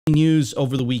news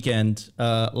over the weekend.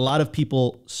 A lot of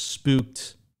people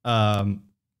spooked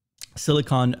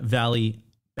Silicon Valley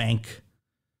Bank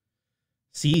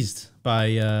seized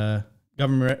by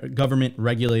government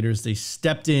regulators. They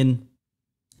stepped in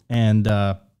and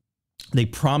they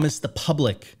promised the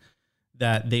public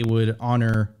that they would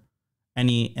honor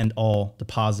any and all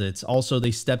deposits. Also,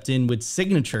 they stepped in with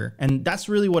signature, and that's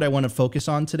really what I want to focus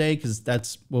on today, because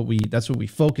that's what we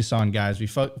focus on, guys. We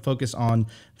focus on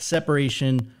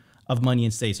separation of money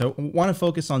and state. So I want to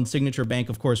focus on Signature Bank.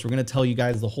 Of course, we're going to tell you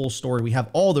guys the whole story. We have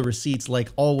all the receipts, like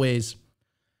always.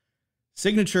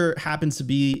 Signature happens to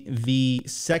be the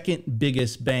second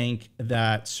biggest bank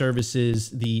that services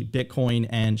the Bitcoin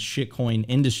and shitcoin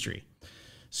industry.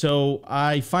 So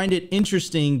I find it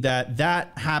interesting that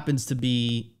that happens to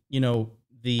be, you know,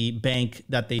 the bank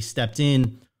that they stepped in.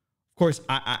 Of course,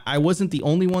 I wasn't the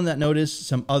only one that noticed.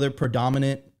 Some other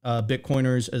predominant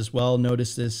Bitcoiners as well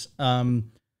noticed this.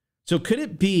 So could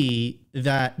it be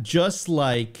that just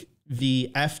like the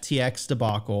FTX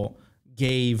debacle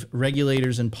gave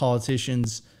regulators and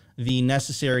politicians the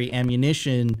necessary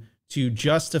ammunition to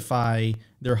justify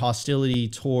their hostility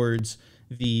towards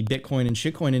the Bitcoin and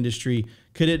shitcoin industry,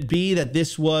 could it be that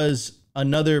this was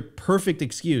another perfect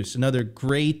excuse, another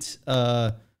great,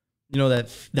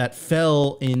 that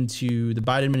fell into the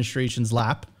Biden administration's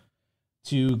lap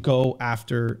to go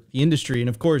after the industry? And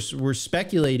of course, we're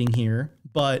speculating here,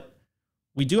 but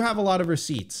we do have a lot of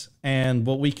receipts. And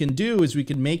what we can do is we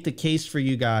can make the case for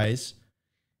you guys,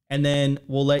 and then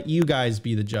we'll let you guys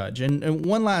be the judge. And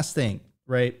one last thing,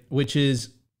 right? Which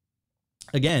is,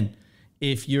 again,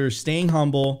 if you're staying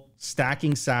humble,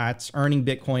 stacking sats, earning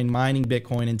Bitcoin, mining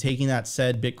Bitcoin, and taking that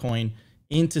said Bitcoin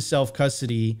into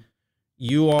self-custody,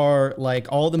 you are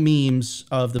like all the memes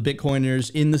of the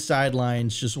Bitcoiners in the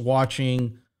sidelines just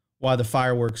watching while the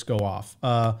fireworks go off.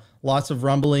 Lots of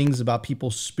rumblings about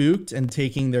people spooked and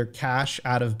taking their cash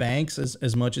out of banks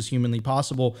as much as humanly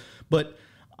possible. But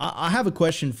I have a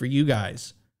question for you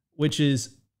guys, which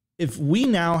is, if we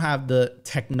now have the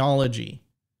technology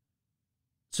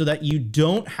so that you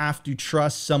don't have to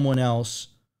trust someone else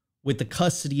with the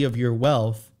custody of your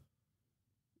wealth,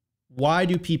 why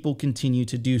do people continue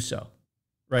to do so,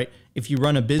 right? If you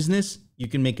run a business, you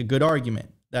can make a good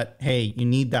argument that, hey, you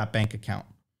need that bank account.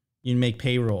 You make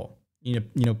payroll, you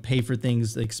know, pay for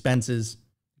things, the expenses,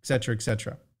 et cetera, et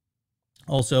cetera.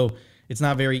 Also, it's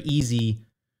not very easy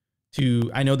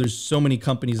to, I know there's so many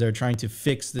companies that are trying to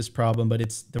fix this problem, but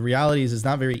the reality is it's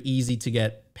not very easy to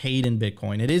get paid in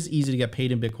Bitcoin. It is easy to get paid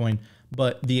in Bitcoin,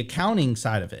 but the accounting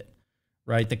side of it,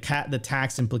 right? The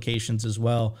tax implications as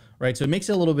well, right? So it makes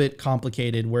it a little bit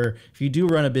complicated, where if you do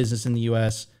run a business in the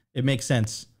US, it makes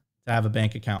sense to have a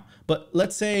bank account. But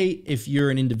let's say if you're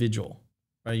an individual,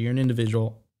 right? You're an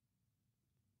individual.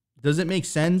 Does it make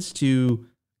sense to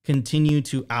continue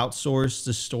to outsource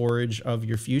the storage of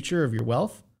your future, of your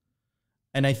wealth?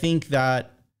 And I think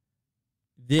that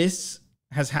this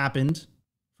has happened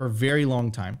for a very long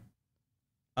time.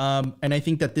 And I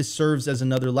think that this serves as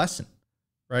another lesson,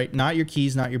 right? Not your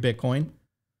keys, not your Bitcoin.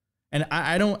 And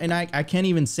I can't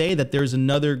even say that there's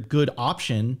another good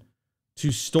option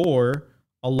to store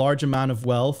a large amount of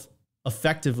wealth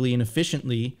effectively and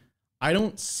efficiently. I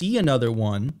don't see another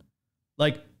one,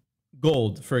 like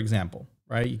gold, for example,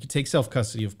 right? You could take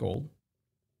self-custody of gold,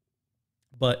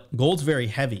 but gold's very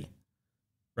heavy,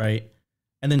 right?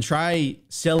 And then try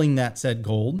selling that said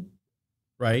gold,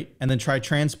 right? And then try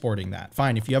transporting that.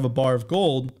 Fine. If you have a bar of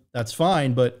gold, that's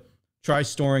fine, but try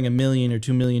storing $1 million or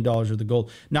 $2 million worth of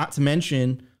gold. Not to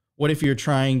mention, what if you're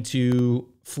trying to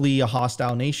flee a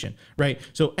hostile nation, right?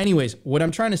 So anyways, what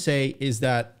I'm trying to say is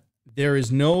that there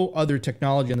is no other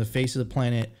technology on the face of the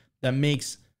planet that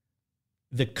makes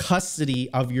the custody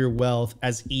of your wealth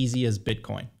as easy as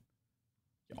Bitcoin.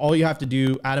 All you have to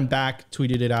do, Adam Back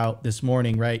tweeted it out this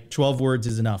morning, right? 12 words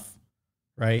is enough,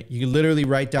 right? You can literally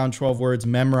write down 12 words,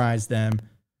 memorize them,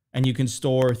 and you can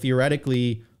store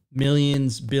theoretically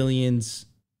millions, billions,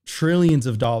 trillions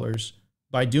of dollars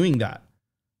by doing that.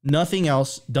 Nothing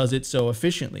else does it so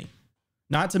efficiently.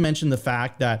 Not to mention the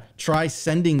fact that try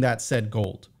sending that said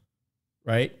gold,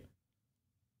 right?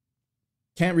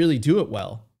 Can't really do it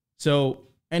well. So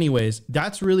anyways,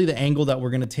 that's really the angle that we're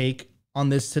going to take on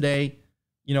this today.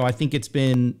 You know, I think it's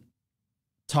been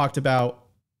talked about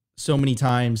so many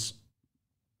times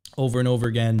over and over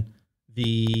again,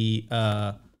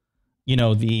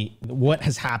 what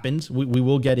has happened. We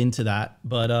will get into that.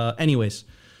 But anyways,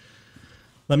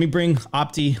 let me bring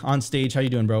Opti on stage. How you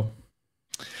doing, bro?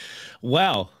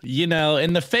 Well, you know,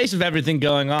 in the face of everything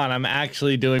going on, I'm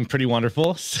actually doing pretty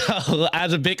wonderful. So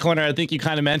as a Bitcoiner, I think you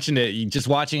kind of mentioned it, just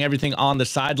watching everything on the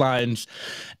sidelines.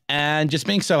 and just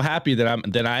being so happy that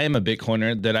I am a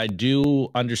Bitcoiner, that I do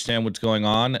understand what's going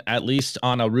on, at least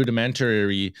on a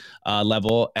rudimentary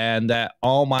level, and that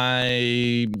all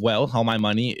my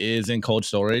money is in cold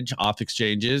storage, off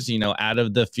exchanges, you know, out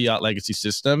of the fiat legacy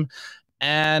system.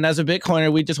 And as a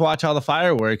Bitcoiner, we just watch all the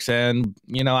fireworks. And,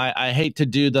 you know, I hate to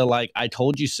do the like, I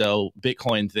told you so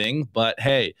Bitcoin thing, but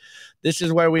hey, this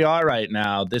is where we are right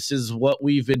now. This is what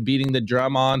we've been beating the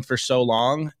drum on for so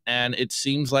long. And it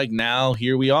seems like now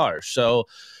here we are. So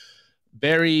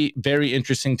very, very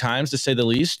interesting times, to say the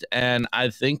least. And I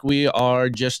think we are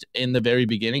just in the very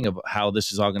beginning of how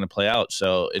this is all going to play out.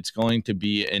 So it's going to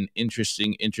be an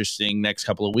interesting next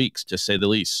couple of weeks, to say the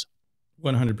least.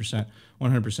 100%.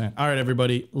 100%. All right,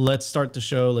 everybody, let's start the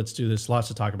show. Let's do this. Lots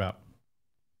to talk about.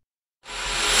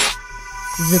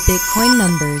 The Bitcoin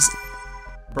numbers.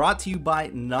 Brought to you by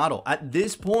NODL. At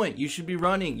this point, you should be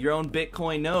running your own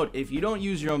Bitcoin node. If you don't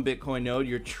use your own Bitcoin node,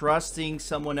 you're trusting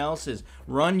someone else's.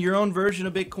 Run your own version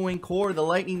of Bitcoin Core, the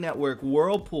Lightning Network,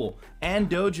 Whirlpool, and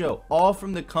Dojo, all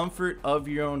from the comfort of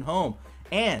your own home.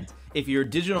 And if you're a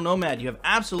digital nomad, you have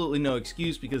absolutely no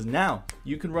excuse, because now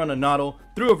you can run a NODL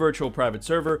through a virtual private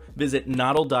server. Visit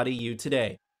nodl.eu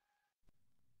today.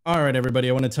 All right, everybody,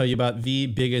 I want to tell you about the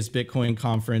biggest Bitcoin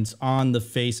conference on the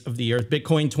face of the earth,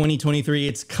 Bitcoin 2023.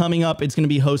 It's coming up. It's going to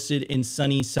be hosted in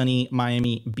sunny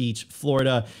Miami Beach,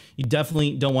 Florida. You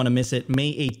definitely don't want to miss it.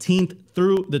 May 18th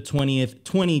through the 20th,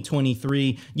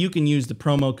 2023. You can use the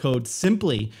promo code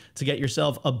SIMPLY to get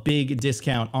yourself a big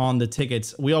discount on the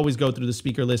tickets. We always go through the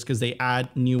speaker list because they add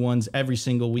new ones every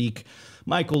single week.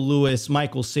 Michael Lewis,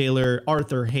 Michael Saylor,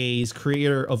 Arthur Hayes,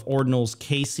 creator of Ordinals,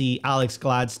 Casey, Alex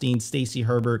Gladstein, Stacey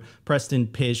Herbert, Preston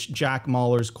Pish, Jack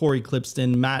Mahlers, Corey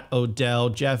Clipston, Matt Odell,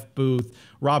 Jeff Booth,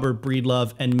 Robert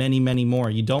Breedlove, and many, many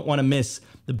more. You don't want to miss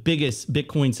the biggest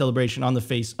Bitcoin celebration on the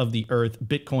face of the earth,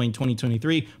 Bitcoin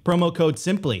 2023. Promo code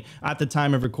SIMPLY. At the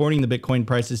time of recording, the Bitcoin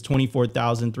price is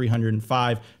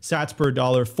 $24,305. Sats per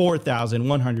dollar,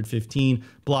 4,115.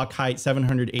 Block height,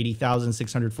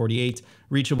 780,648.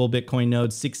 Reachable Bitcoin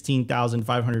nodes,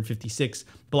 16,556.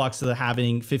 Blocks to the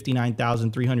halving,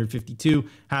 59,352.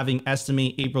 Halving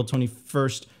estimate April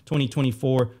 21st,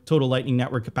 2024. Total Lightning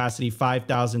Network capacity,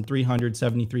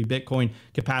 5,373 Bitcoin.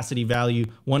 Capacity value,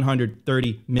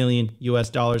 130 million US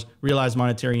dollars. Realized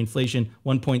monetary inflation,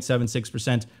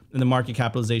 1.76%. And the market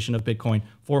capitalization of Bitcoin,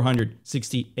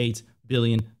 $468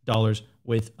 billion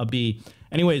with a B.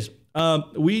 Anyways,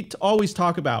 we always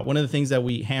talk about, one of the things that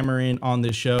we hammer in on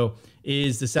this show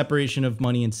is the separation of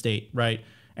money and state, right?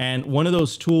 And one of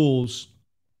those tools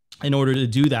in order to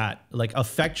do that, like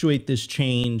effectuate this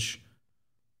change,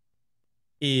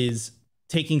 is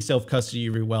taking self-custody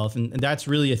of your wealth. And that's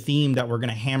really a theme that we're going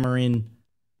to hammer in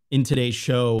today's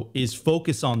show, is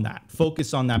focus on that.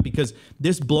 Focus on that, because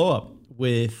this blow up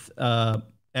with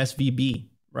SVB,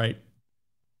 right,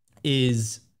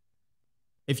 is,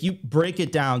 if you break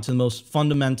it down to the most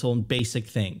fundamental and basic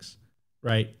things,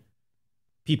 right,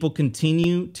 people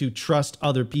continue to trust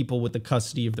other people with the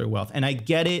custody of their wealth. And I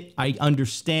get it. I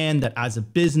understand that as a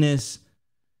business,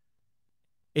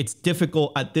 it's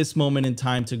difficult at this moment in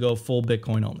time to go full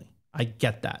Bitcoin only. I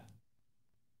get that.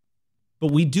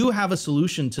 But we do have a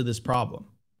solution to this problem.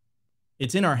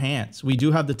 It's in our hands. We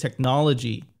do have the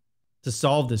technology to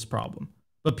solve this problem.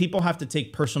 But people have to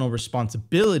take personal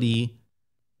responsibility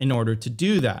in order to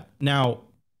do that. Now,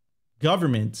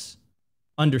 governments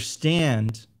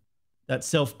understand that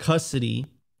self-custody,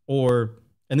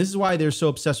 and this is why they're so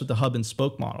obsessed with the hub and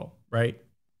spoke model, right?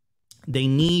 They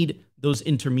need those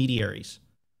intermediaries,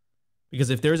 because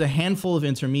if there's a handful of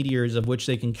intermediaries of which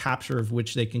they can capture, of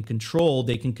which they can control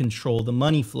the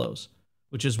money flows,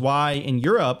 which is why in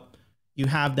Europe, you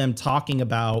have them talking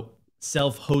about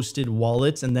self-hosted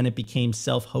wallets, and then it became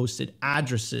self-hosted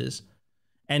addresses.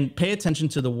 And pay attention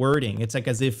to the wording. It's like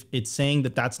as if it's saying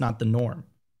that that's not the norm,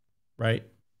 right?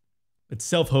 It's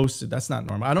self-hosted. That's not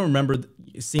normal. I don't remember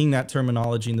seeing that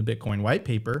terminology in the Bitcoin white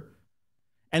paper.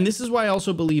 And this is why I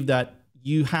also believe that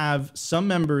you have some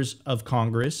members of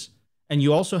Congress, and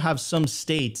you also have some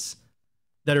states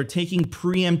that are taking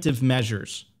preemptive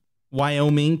measures.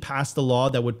 Wyoming passed a law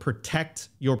that would protect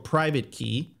your private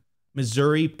key.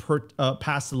 Missouri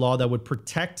passed a law that would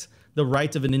protect the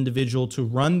right of an individual to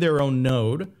run their own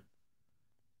node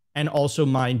and also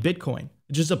mine Bitcoin.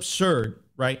 It's just absurd,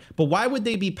 right? But why would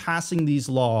they be passing these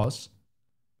laws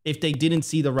if they didn't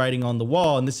see the writing on the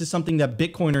wall? And this is something that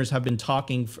Bitcoiners have been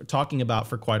talking about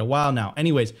for quite a while now.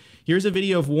 Anyways, here's a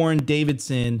video of Warren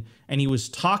Davidson, and he was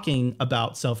talking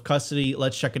about self-custody.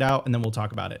 Let's check it out, and then we'll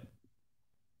talk about it.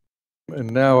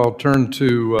 And now I'll turn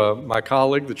to my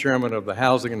colleague, the chairman of the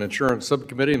Housing and Insurance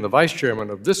Subcommittee and the vice chairman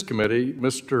of this committee,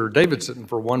 Mr. Davidson,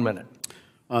 for 1 minute.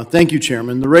 Thank you,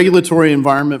 Chairman. The regulatory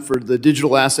environment for the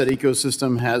digital asset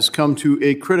ecosystem has come to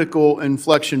a critical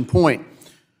inflection point.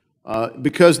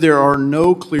 Because there are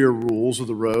no clear rules of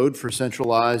the road for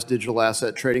centralized digital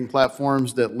asset trading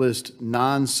platforms that list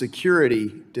non-security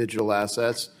digital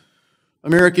assets,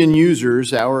 American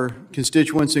users, our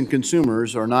constituents and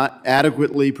consumers, are not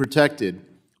adequately protected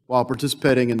while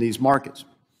participating in these markets.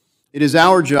 It is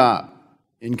our job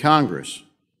in Congress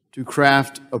to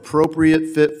craft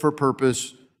appropriate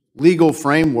fit-for-purpose legal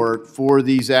framework for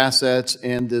these assets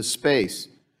and this space.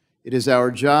 It is our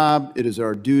job, it is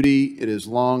our duty, it is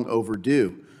long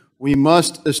overdue. We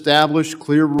must establish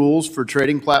clear rules for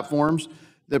trading platforms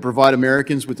that provide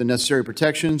Americans with the necessary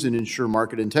protections and ensure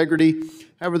market integrity.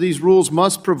 However, these rules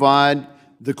must provide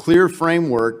the clear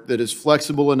framework that is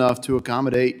flexible enough to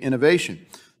accommodate innovation.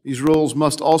 These rules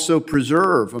must also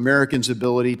preserve Americans'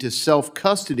 ability to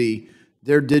self-custody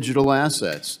their digital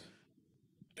assets.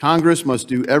 Congress must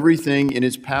do everything in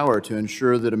its power to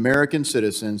ensure that American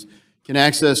citizens can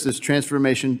access this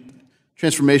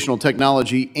transformational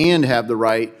technology and have the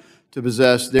right to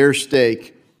possess their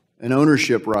stake and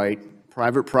ownership right,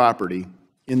 private property,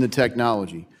 in the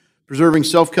technology. Preserving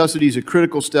self-custody is a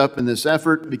critical step in this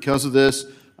effort. Because of this,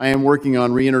 I am working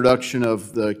on reintroduction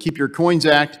of the Keep Your Coins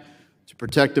Act to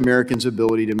protect Americans'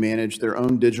 ability to manage their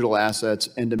own digital assets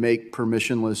and to make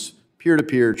permissionless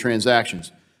peer-to-peer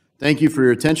transactions. Thank you for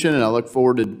your attention, and I look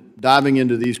forward to diving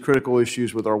into these critical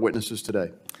issues with our witnesses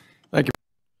today. Thank you.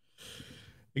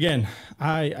 Again,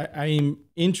 I'm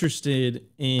interested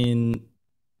in,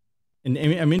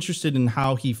 I'm interested in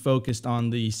how he focused on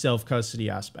the self-custody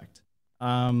aspect.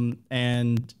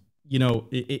 And you know,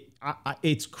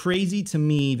 it's crazy to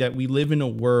me that we live in a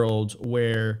world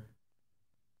where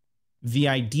the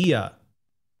idea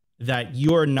that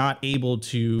you're not able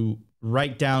to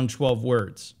write down 12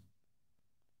 words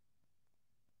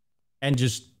and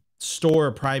just store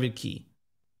a private key,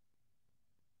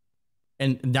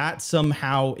 and that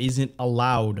somehow isn't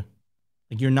allowed,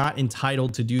 like you're not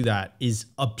entitled to do that, is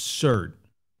absurd.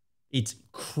 It's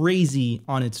crazy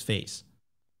on its face.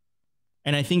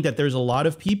 And I think that there's a lot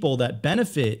of people that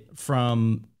benefit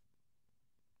from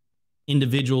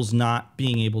individuals not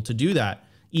being able to do that,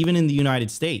 even in the United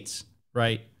States,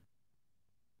 right?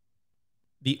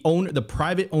 The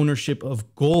private ownership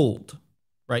of gold,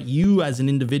 right? You as an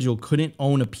individual couldn't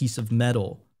own a piece of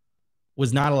metal,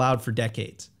 was not allowed for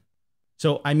decades.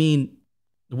 So, I mean,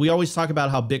 we always talk about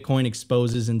how Bitcoin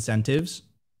exposes incentives.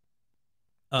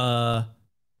 I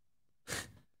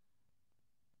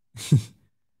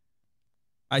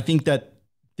think that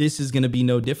this is going to be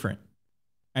no different.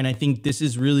 And I think this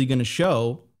is really going to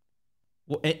show.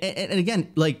 Well, and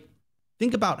again, like,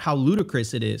 think about how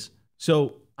ludicrous it is.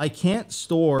 So I can't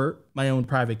store my own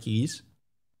private keys.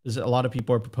 There's a lot of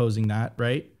people are proposing that,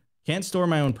 right? Can't store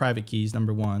my own private keys,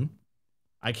 number one.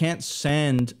 I can't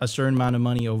send a certain amount of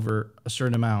money over a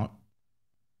certain amount.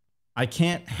 I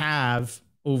can't have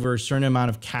over a certain amount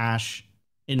of cash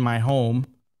in my home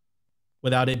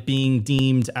without it being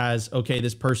deemed as, okay,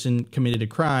 this person committed a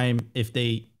crime. If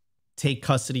they take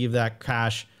custody of that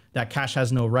cash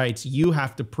has no rights. You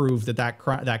have to prove that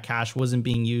that cash wasn't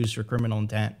being used for criminal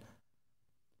intent.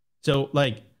 So,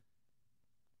 like,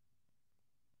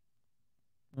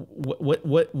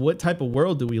 what type of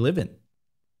world do we live in?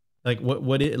 Like,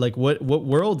 what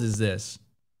world is this?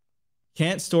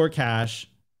 Can't store cash.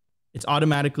 It's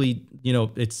automatically, you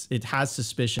know, it has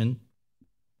suspicion.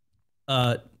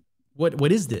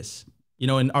 What is this? You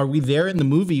know, and are we there in the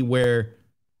movie where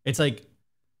it's like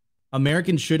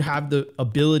Americans should have the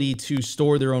ability to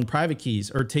store their own private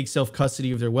keys or take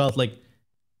self-custody of their wealth? Like,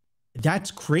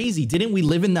 that's crazy. Didn't we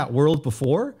live in that world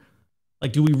before?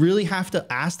 Like, do we really have to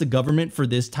ask the government for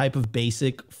this type of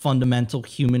basic, fundamental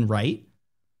human right?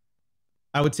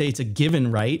 I would say it's a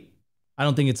given right. I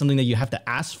don't think it's something that you have to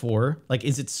ask for. Like,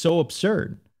 is it so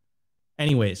absurd?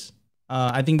 Anyways,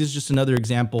 I think this is just another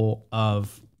example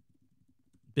of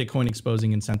Bitcoin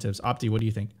exposing incentives. Opti, what do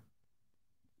you think?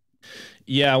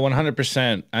 Yeah,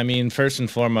 100%. I mean, first and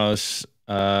foremost,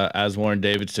 as Warren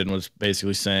Davidson was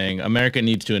basically saying, America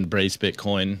needs to embrace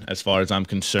Bitcoin as far as I'm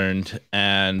concerned.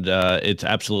 And it's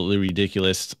absolutely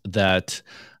ridiculous that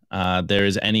there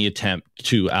is any attempt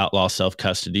to outlaw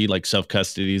self-custody. Like,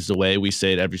 self-custody is the way. We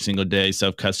say it every single day.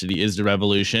 Self-custody is the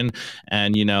revolution.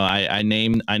 And, you know, I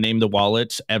name the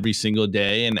wallets every single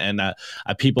day. And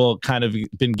people kind of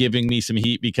been giving me some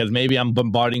heat because maybe I'm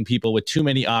bombarding people with too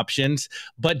many options.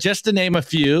 But just to name a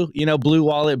few, you know, Blue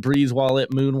Wallet, Breeze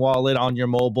Wallet, Moon Wallet on your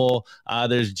mobile.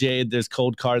 There's Jade, there's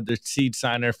Cold Card, there's Seed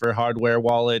Signer for hardware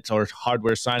wallets or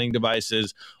hardware signing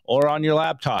devices, or on your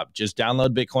laptop. Just download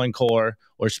Bitcoin Core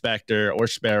or Spectre or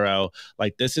Sparrow.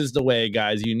 Like, this is the way,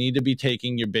 guys. You need to be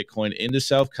taking your Bitcoin into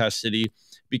self-custody,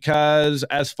 because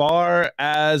as far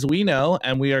as we know,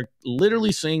 and we are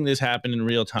literally seeing this happen in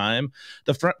real time,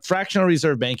 the fractional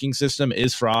reserve banking system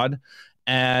is fraud.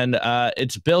 And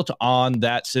it's built on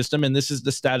that system, and this is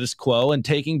the status quo. And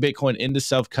taking Bitcoin into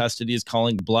self-custody is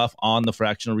calling bluff on the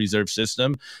fractional reserve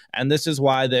system. And this is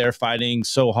why they're fighting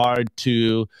so hard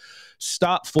to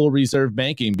stop full reserve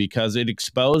banking, because it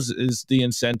exposes the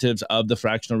incentives of the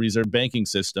fractional reserve banking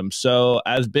system. So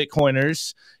as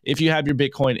Bitcoiners, if you have your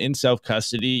Bitcoin in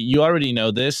self-custody, you already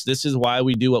know this. This is why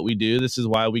we do what we do. This is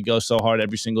why we go so hard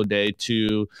every single day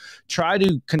to try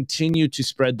to continue to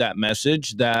spread that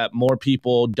message that more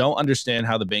people don't understand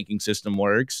how the banking system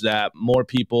works, that more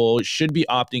people should be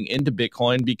opting into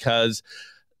Bitcoin, because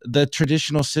the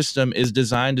traditional system is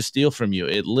designed to steal from you.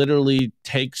 It literally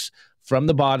takes from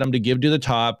the bottom to give to the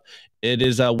top. It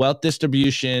is a wealth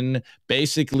distribution,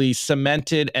 basically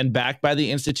cemented and backed by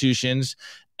the institutions.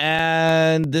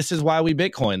 And this is why we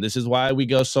Bitcoin. This is why we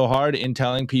go so hard in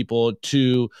telling people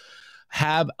to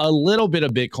have a little bit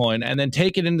of Bitcoin and then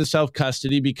take it into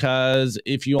self-custody, because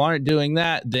if you aren't doing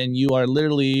that, then you are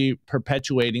literally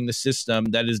perpetuating the system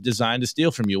that is designed to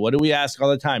steal from you. What do we ask all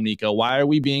the time, Nico? Why are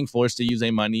we being forced to use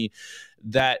a money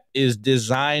that is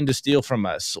designed to steal from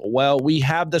us? Well, we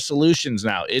have the solutions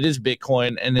now. It is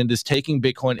Bitcoin, and it is taking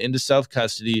Bitcoin into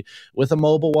self-custody with a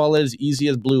mobile wallet as easy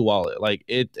as Blue Wallet. Like,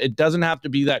 it doesn't have to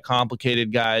be that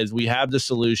complicated, guys. We have the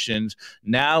solutions.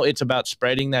 Now it's about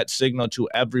spreading that signal to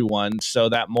everyone so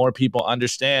that more people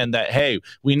understand that, hey,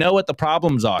 we know what the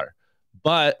problems are,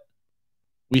 but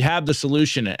we have the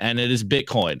solution, and it is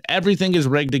Bitcoin. Everything is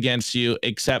rigged against you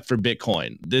except for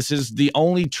Bitcoin. This is the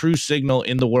only true signal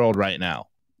in the world right now.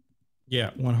 Yeah,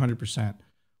 100%.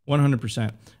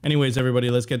 100%. Anyways, everybody,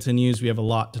 let's get to news. We have a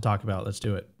lot to talk about. Let's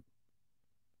do it.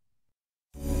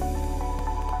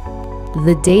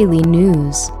 The Daily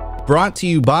News. Brought to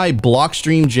you by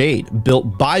Blockstream Jade,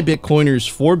 built by Bitcoiners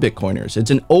for Bitcoiners. It's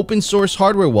an open source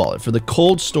hardware wallet for the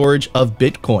cold storage of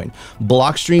Bitcoin.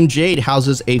 Blockstream Jade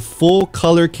houses a full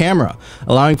color camera,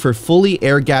 allowing for fully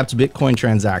air-gapped Bitcoin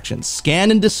transactions. Scan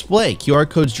and display QR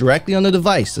codes directly on the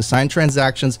device to sign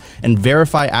transactions and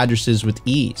verify addresses with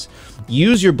ease.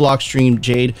 Use your Blockstream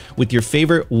Jade with your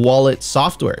favorite wallet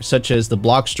software, such as the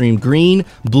Blockstream Green,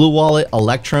 Blue Wallet,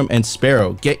 Electrum, and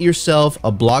Sparrow. Get yourself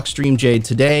a Blockstream Jade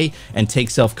today and take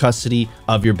self-custody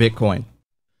of your Bitcoin.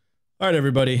 All right,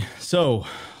 everybody. So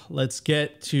let's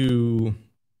get to,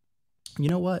 you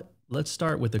know what? Let's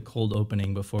start with a cold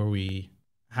opening before we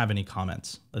have any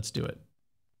comments. Let's do it.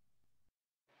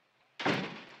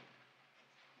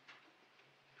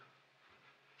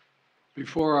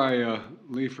 Before I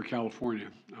leave for California,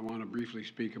 I want to briefly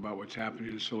speak about what's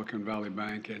happening at Silicon Valley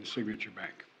Bank and Signature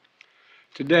Bank.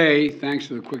 Today, thanks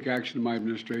to the quick action of my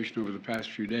administration over the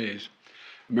past few days,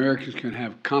 Americans can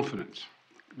have confidence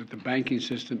that the banking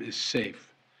system is safe.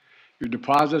 Your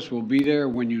deposits will be there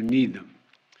when you need them.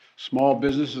 Small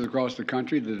businesses across the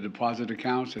country, the deposit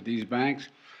accounts at these banks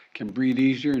can breathe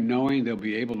easier knowing they'll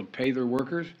be able to pay their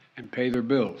workers and pay their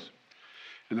bills.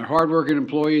 And their hardworking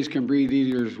employees can breathe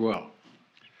easier as well.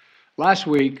 Last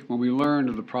week, when we learned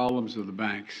of the problems of the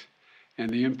banks and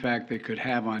the impact they could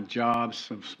have on jobs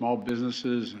of small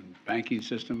businesses and banking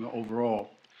system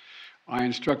overall, I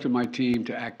instructed my team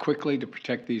to act quickly to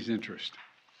protect these interests.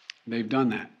 They've done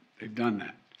that. They've done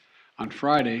that. On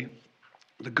Friday,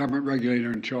 the government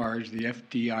regulator in charge, the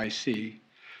FDIC,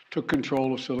 took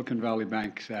control of Silicon Valley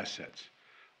Bank's assets.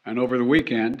 And over the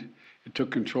weekend, it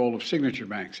took control of Signature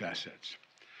Bank's assets.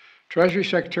 Treasury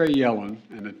Secretary Yellen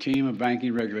and a team of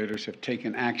banking regulators have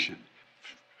taken action,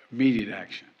 immediate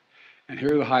action. And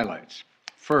here are the highlights.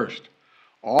 First,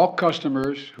 all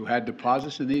customers who had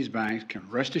deposits in these banks can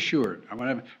rest assured,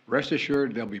 rest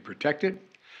assured they'll be protected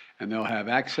and they'll have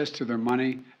access to their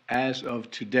money as of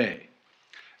today.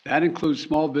 That includes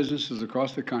small businesses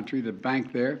across the country that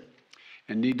bank there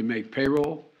and need to make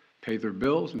payroll, pay their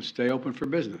bills, and stay open for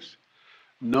business.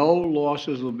 No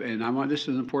losses will be, and this is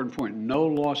an important point, no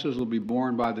losses will be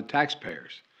borne by the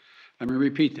taxpayers. Let me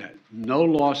repeat that. No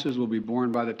losses will be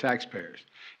borne by the taxpayers.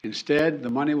 Instead,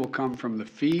 the money will come from the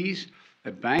fees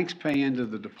that banks pay into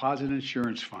the deposit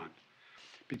insurance fund.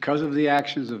 Because of the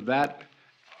actions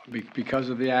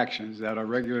that our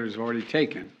regulators have already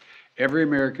taken, every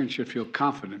American should feel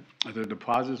confident that their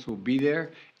deposits will be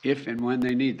there if and when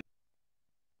they need them.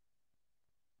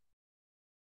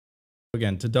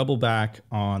 Again, to double back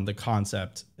on the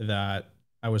concept that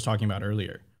I was talking about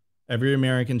earlier, every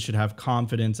American should have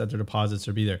confidence that their deposits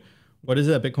will be there. What is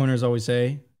it that Bitcoiners always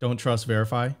say? Don't trust,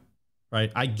 verify,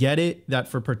 right? I get it that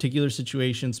for particular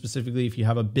situations, specifically if you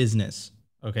have a business,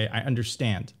 okay, I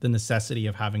understand the necessity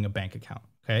of having a bank account,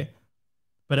 okay?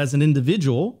 But as an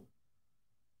individual,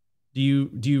 do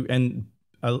you, and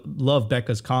I love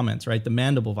Becca's comments, right? The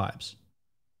Mandible Vibes,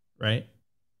 right?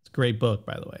 It's a great book,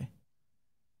 by the way.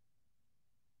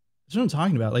 That's what I'm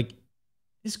talking about. Like,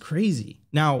 it's crazy.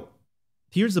 Now,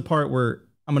 here's the part where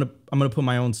I'm gonna put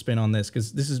my own spin on this,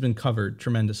 because this has been covered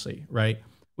tremendously, right?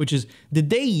 Which is, did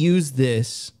they use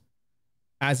this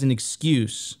as an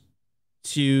excuse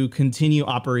to continue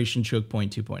Operation Choke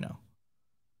Point 2.0?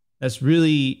 That's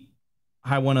really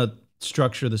how I want to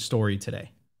structure the story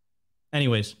today.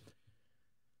 Anyways,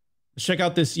 let's check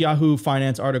out this Yahoo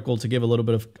Finance article to give a little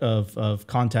bit of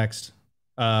context.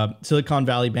 Silicon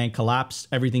Valley Bank collapsed.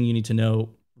 Everything you need to know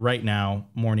right now.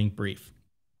 Morning brief.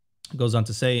 It goes on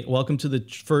to say, welcome to the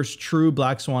first true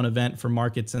Black Swan event for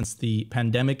markets since the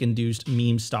pandemic-induced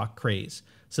meme stock craze.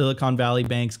 Silicon Valley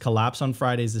Bank's collapse on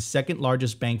Friday is the second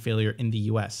largest bank failure in the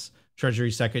U.S.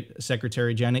 Treasury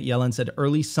Secretary Janet Yellen said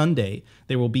early Sunday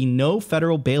there will be no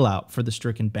federal bailout for the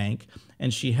stricken bank,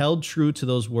 and she held true to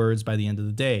those words by the end of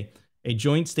the day. A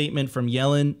joint statement from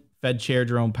Yellen, Fed Chair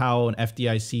Jerome Powell, and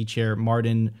FDIC Chair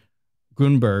Martin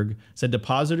Grunberg said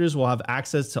depositors will have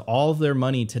access to all of their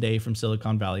money today from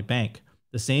Silicon Valley Bank.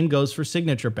 The same goes for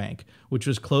Signature Bank, which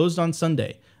was closed on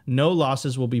Sunday. No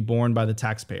losses will be borne by the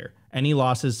taxpayer. Any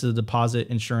losses to the deposit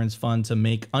insurance fund to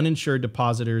make uninsured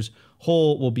depositors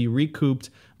whole will be recouped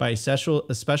by a special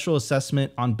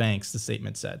assessment on banks, the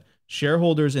statement said.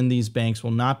 Shareholders in these banks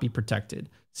will not be protected.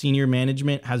 Senior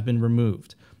management has been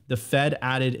removed. The Fed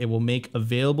added it will make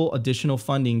available additional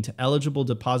funding to eligible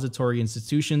depository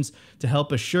institutions to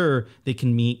help assure they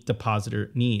can meet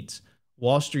depositor needs.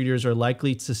 Wall Streeters are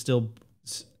likely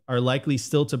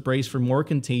still to brace for more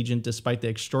contagion despite the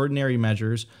extraordinary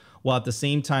measures, while at the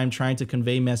same time trying to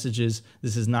convey messages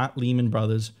this is not Lehman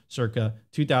Brothers circa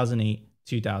 2008,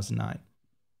 2009.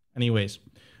 Anyways,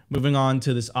 moving on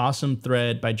to this awesome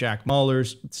thread by Jack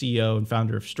Mallers, CEO and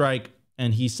founder of Strike,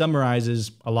 and he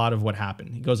summarizes a lot of what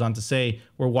happened. He goes on to say,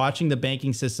 we're watching the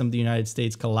banking system of the United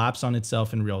States collapse on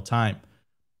itself in real time.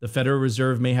 The Federal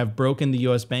Reserve may have broken the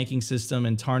U.S. banking system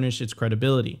and tarnished its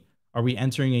credibility. Are we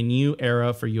entering a new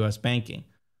era for U.S. banking?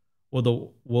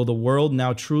 Will the world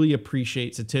now truly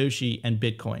appreciate Satoshi and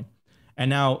Bitcoin? And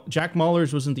now, Jack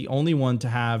Mallers wasn't the only one to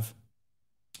have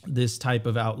this type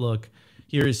of outlook.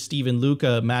 Here is Stephen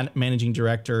Luca, managing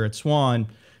director at Swan,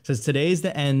 says, Today's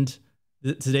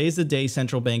the day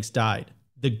central banks died.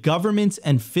 The governments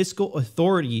and fiscal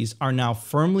authorities are now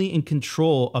firmly in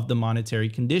control of the monetary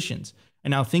conditions.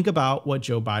 And now think about what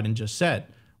Joe Biden just said,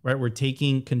 right? We're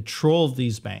taking control of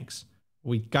these banks.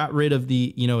 We got rid of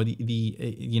the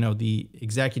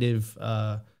executives.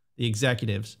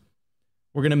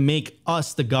 We're going to make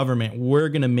us the government. We're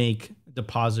going to make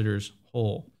depositors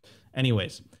whole.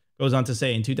 Anyways, goes on to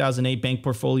say in 2008, bank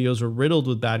portfolios were riddled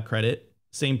with bad credit.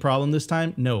 Same problem this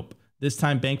time? Nope. This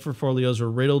time, bank portfolios were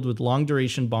riddled with long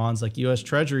duration bonds like U.S.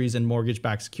 Treasuries and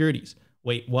mortgage-backed securities.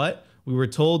 Wait, what? We were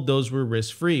told those were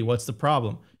risk-free. What's the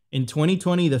problem? In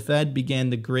 2020, the Fed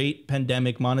began the great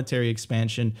pandemic monetary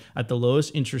expansion at the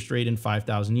lowest interest rate in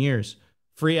 5,000 years.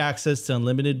 Free access to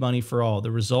unlimited money for all. The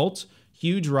result?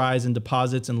 Huge rise in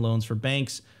deposits and loans for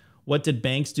banks. What did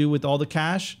banks do with all the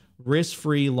cash?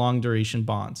 Risk-free long duration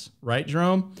bonds. Right,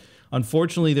 Jerome?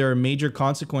 Unfortunately, there are major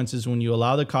consequences when you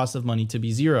allow the cost of money to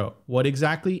be zero. What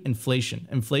exactly? Inflation.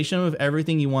 Inflation of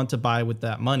everything you want to buy with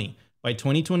that money. By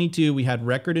 2022, we had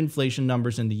record inflation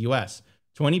numbers in the US.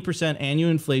 20%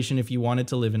 annual inflation if you wanted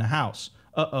to live in a house.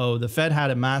 Uh-oh, the Fed had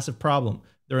a massive problem.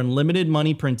 Their unlimited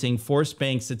money printing forced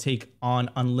banks to take on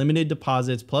unlimited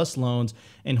deposits plus loans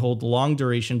and hold long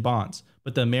duration bonds.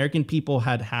 But the American people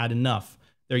had had enough.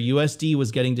 Their USD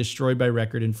was getting destroyed by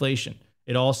record inflation.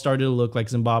 It all started to look like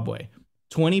Zimbabwe.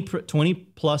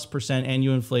 20+%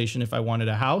 annual inflation if I wanted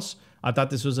a house. I thought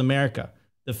this was America.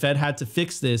 The Fed had to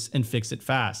fix this and fix it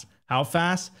fast. How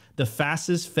fast? The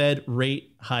fastest Fed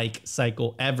rate hike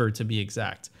cycle ever, to be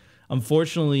exact.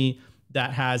 Unfortunately,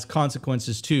 that has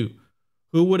consequences too.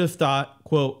 Who would have thought,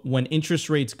 quote, when interest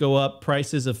rates go up,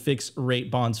 prices of fixed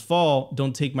rate bonds fall?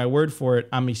 Don't take my word for it.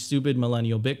 I'm a stupid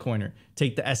millennial Bitcoiner.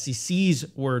 Take the SEC's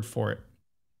word for it.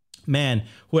 man,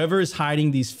 whoever is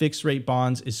hiding these fixed rate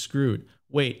bonds is screwed.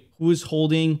 Wait, who is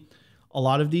holding a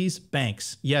lot of these?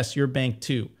 Banks. Yes, your bank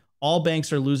too. All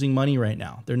banks are losing money right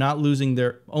now. They're not losing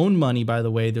their own money, by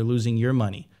the way. They're losing your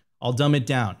money. I'll dumb it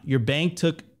down. Your bank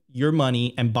took your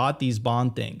money and bought these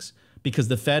bond things because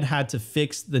the Fed had to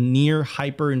fix the near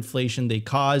hyperinflation they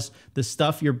caused. The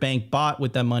stuff your bank bought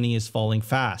with that money is falling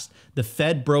fast. The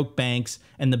Fed broke banks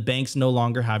and the banks no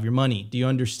longer have your money. Do you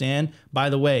understand? By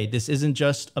the way, this isn't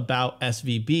just about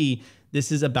SVB.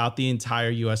 This is about the entire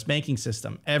US banking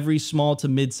system. Every small to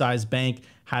mid-sized bank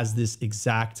has this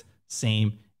exact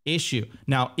same issue.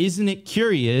 Now, isn't it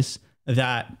curious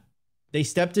that they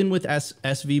stepped in with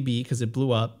SVB because it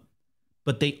blew up,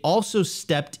 but they also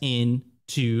stepped in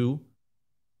to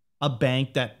a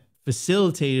bank that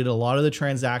facilitated a lot of the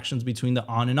transactions between the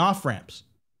on and off ramps,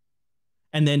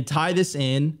 and then tie this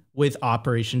in with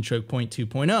Operation Choke Point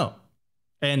 2.0.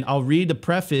 And I'll read the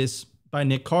preface by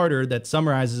Nick Carter that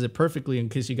summarizes it perfectly in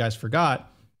case you guys forgot.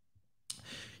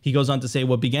 He goes on to say,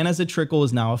 what began as a trickle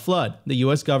is now a flood. The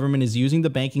U.S. government is using the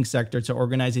banking sector to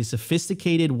organize a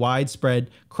sophisticated,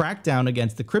 widespread crackdown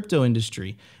against the crypto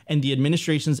industry, and the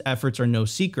administration's efforts are no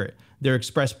secret. They're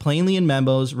expressed plainly in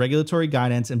memos, regulatory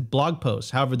guidance, and blog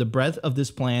posts. However, the breadth of this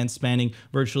plan, spanning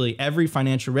virtually every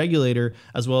financial regulator,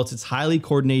 as well as its highly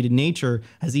coordinated nature,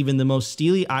 has even the most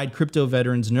steely-eyed crypto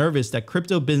veterans nervous that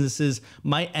crypto businesses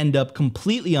might end up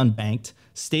completely unbanked,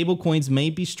 stablecoins may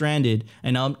be stranded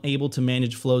and unable to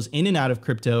manage flows in and out of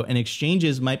crypto, and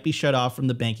exchanges might be shut off from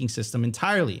the banking system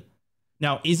entirely.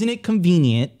 Now, isn't it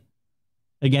convenient?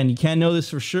 Again, you can't know this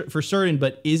for certain,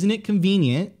 but isn't it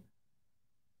convenient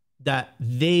that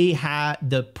they had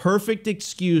the perfect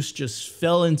excuse just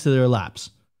fell into their laps?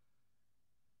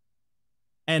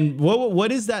 And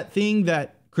what is that thing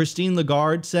that Christine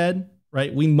Lagarde said,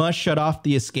 right? We must shut off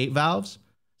the escape valves.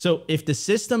 So if the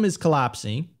system is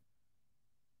collapsing,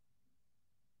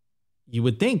 you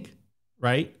would think,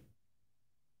 right,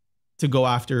 to go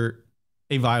after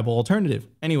a viable alternative.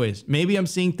 Anyways, maybe I'm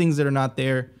seeing things that are not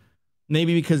there.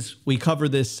 Maybe because we cover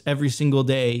this every single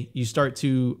day, you start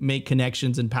to make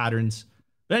connections and patterns.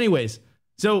 But anyways,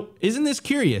 so isn't this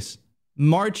curious?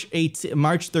 March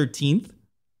 13th,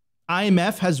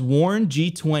 IMF has warned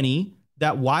G20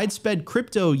 that widespread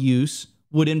crypto use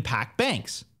would impact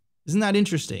banks. Isn't that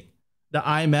interesting? The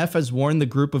IMF has warned the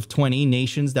group of 20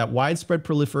 nations that widespread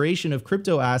proliferation of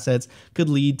crypto assets could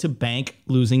lead to bank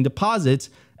losing deposits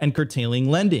and curtailing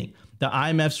lending. The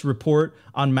IMF's report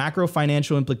on macro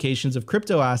financial implications of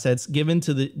crypto assets given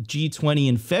to the G20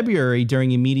 in February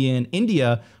during a meeting in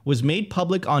India was made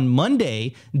public on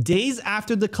Monday, days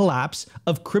after the collapse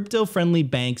of crypto-friendly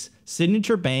banks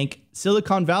Signature Bank,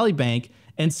 Silicon Valley Bank,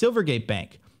 and Silvergate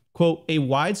Bank. Quote, a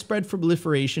widespread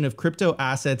proliferation of crypto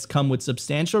assets come with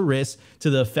substantial risks to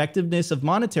the effectiveness of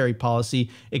monetary policy,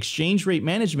 exchange rate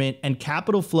management, and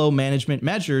capital flow management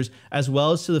measures, as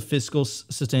well as to the fiscal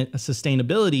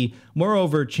sustainability.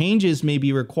 Moreover, changes may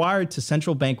be required to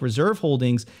central bank reserve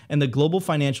holdings and the global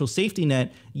financial safety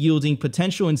net, yielding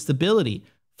potential instability.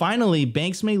 Finally,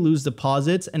 banks may lose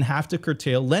deposits and have to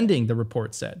curtail lending, the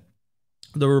report said.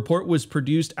 The report was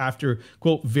produced after,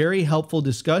 quote, very helpful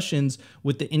discussions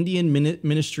with the Indian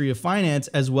Ministry of Finance,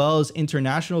 as well as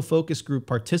international focus group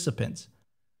participants.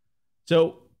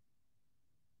 So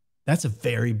that's a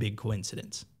very big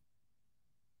coincidence.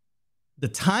 The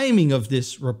timing of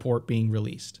this report being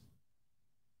released,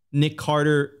 Nick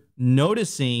Carter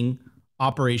noticing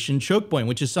Operation Choke Point,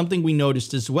 which is something we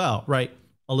noticed as well, right?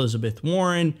 Elizabeth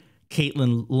Warren,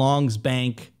 Caitlin Long's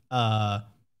bank,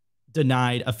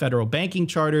 denied a federal banking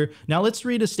charter. Now let's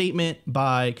read a statement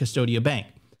by Custodia Bank.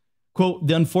 Quote,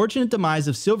 the unfortunate demise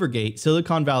of Silvergate,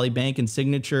 Silicon Valley Bank, and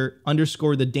Signature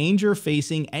underscore the danger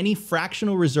facing any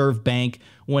fractional reserve bank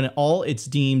when all its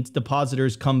deemed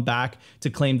depositors come back to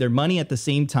claim their money at the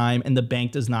same time and the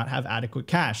bank does not have adequate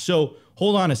cash. So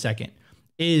hold on a second.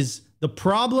 Is the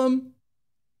problem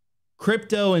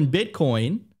crypto and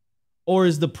Bitcoin, or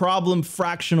is the problem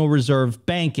fractional reserve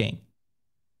banking?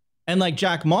 And like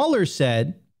Jack Mahler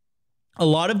said, a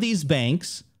lot of these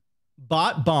banks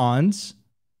bought bonds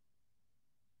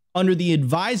under the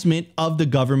advisement of the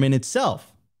government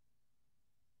itself.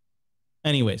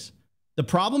 Anyways, the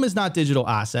problem is not digital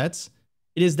assets.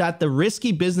 It is that the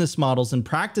risky business models and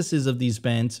practices of these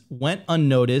banks went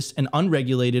unnoticed and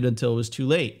unregulated until it was too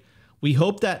late. We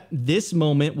hope that this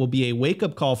moment will be a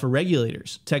wake-up call for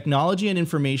regulators. Technology and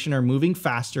information are moving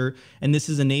faster, and this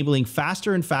is enabling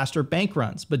faster and faster bank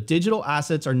runs, but digital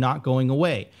assets are not going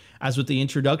away. As with the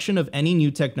introduction of any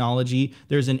new technology,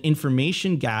 there's an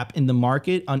information gap in the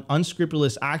market, and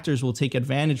unscrupulous actors will take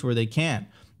advantage where they can.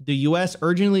 the U.S.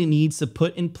 urgently needs to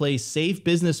put in place safe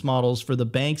business models for the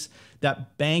banks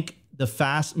that bank the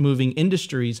fast-moving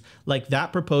industries like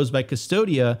that proposed by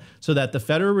Custodia so that the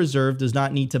Federal Reserve does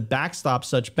not need to backstop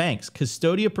such banks.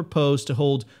 Custodia proposed to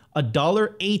hold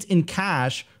 $1.08 in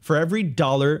cash for every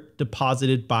dollar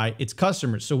deposited by its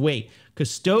customers. So wait,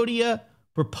 Custodia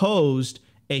proposed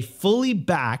a fully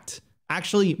backed,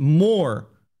 actually more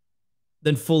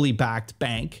than fully backed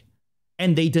bank,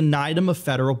 and they denied them a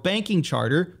federal banking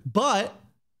charter. But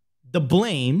the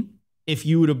blame, if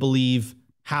you were to believe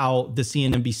how the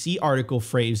CNBC article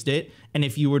phrased it, and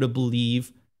if you were to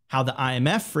believe how the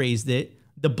IMF phrased it,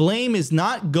 the blame is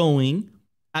not going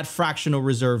at fractional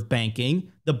reserve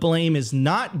banking. The blame is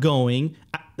not going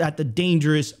at the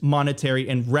dangerous monetary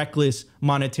and reckless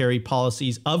monetary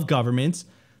policies of governments.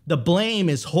 The blame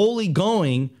is wholly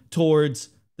going towards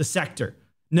the sector.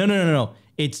 No.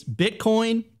 It's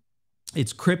Bitcoin,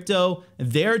 it's crypto.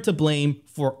 They're to blame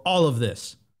for all of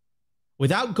this.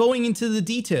 Without going into the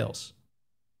details,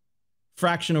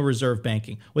 fractional reserve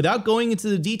banking, without going into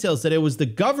the details that it was the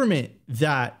government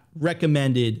that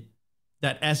recommended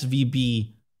that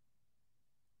SVB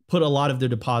put a lot of their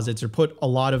deposits or put a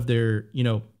lot of their,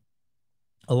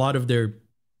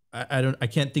 I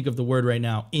can't think of the word right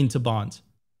now, into bonds.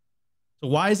 So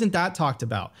why isn't that talked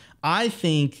about? I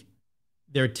think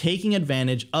they're taking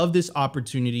advantage of this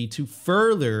opportunity to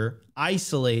further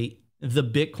isolate the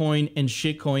Bitcoin and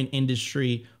shitcoin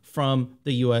industry from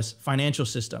the US financial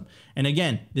system. And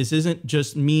again, this isn't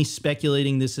just me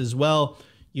speculating this as well.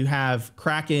 You have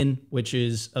Kraken, which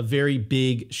is a very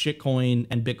big shitcoin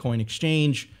and Bitcoin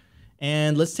exchange.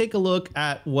 And let's take a look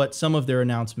at what some of their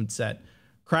announcements said.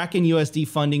 Kraken USD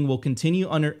funding will continue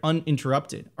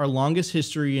uninterrupted. Our longest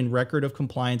history and record of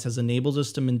compliance has enabled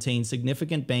us to maintain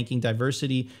significant banking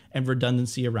diversity and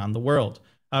redundancy around the world.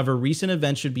 However, recent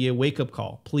events should be a wake-up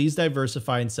call. Please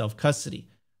diversify and self-custody.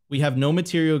 We have no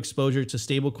material exposure to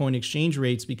stablecoin exchange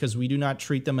rates because we do not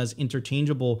treat them as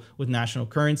interchangeable with national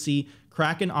currency.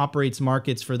 Kraken operates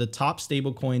markets for the top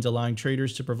stablecoins, allowing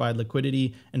traders to provide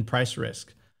liquidity and price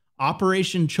risk.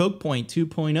 Operation Chokepoint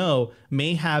 2.0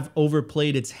 may have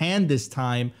overplayed its hand this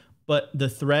time, but the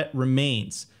threat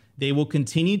remains. They will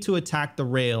continue to attack the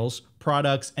rails,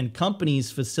 products, and companies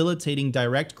facilitating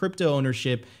direct crypto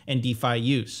ownership and DeFi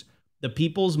use. The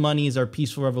people's money is our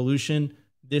peaceful revolution.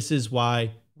 This is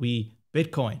why we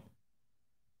Bitcoin.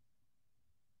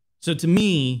 So to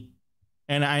me,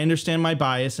 and I understand my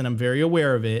bias and I'm very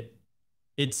aware of it,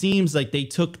 it seems like they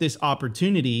took this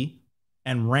opportunity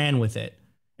and ran with it.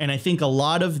 And I think a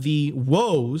lot of the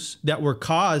woes that were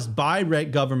caused by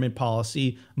government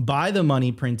policy, by the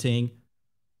money printing,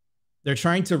 they're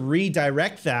trying to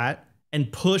redirect that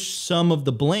and push some of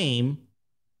the blame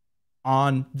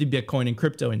on the Bitcoin and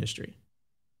crypto industry.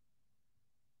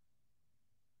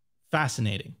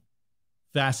 Fascinating.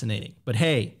 Fascinating. But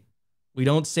hey, we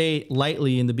don't say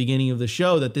lightly in the beginning of the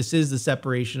show that this is the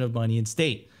separation of money and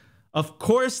state. Of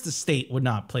course the state would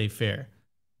not play fair.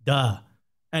 Duh.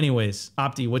 Anyways,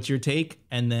 Opti, what's your take?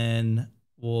 And then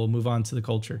we'll move on to the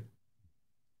culture.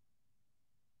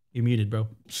 You're muted, bro.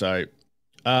 Sorry.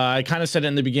 I kind of said it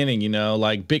in the beginning,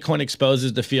 like Bitcoin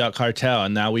exposes the fiat cartel,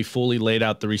 and now we fully laid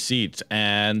out the receipts.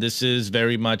 And this is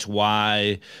very much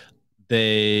why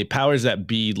the powers that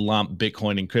be lump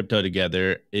Bitcoin and crypto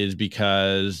together, is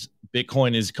because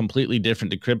Bitcoin is completely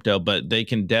different to crypto, but they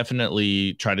can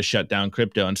definitely try to shut down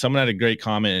crypto. And someone had a great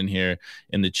comment in here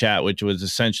in the chat, which was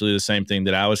essentially the same thing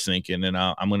that I was thinking. And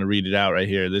I'm going to read it out right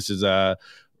here. This is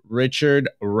Richard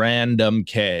Random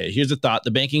K. Here's a thought.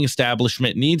 The banking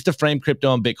establishment needs to frame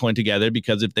crypto and Bitcoin together,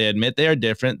 because if they admit they are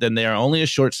different, then they are only a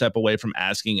short step away from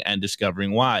asking and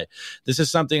discovering why. This is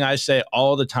something I say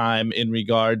all the time in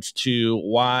regards to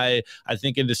why I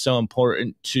think it is so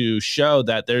important to show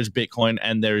that there's Bitcoin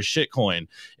and there's shitcoin.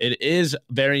 It is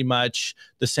very much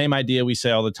the same idea we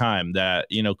say all the time, that,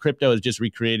 crypto is just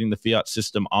recreating the fiat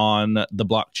system on the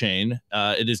blockchain.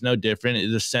 It is no different. It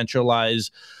is a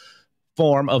centralized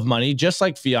form of money, just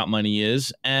like fiat money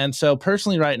is. And so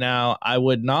personally right now, I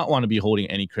would not want to be holding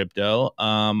any crypto.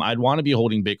 I'd want to be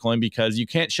holding Bitcoin, because you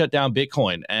can't shut down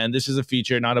Bitcoin. And this is a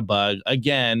feature, not a bug.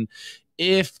 Again,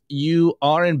 if you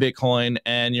are in Bitcoin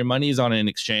and your money is on an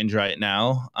exchange right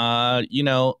now,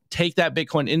 take that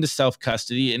Bitcoin into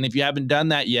self-custody. And if you haven't done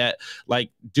that yet,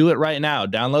 do it right now.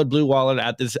 Download Blue Wallet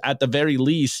at the very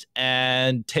least,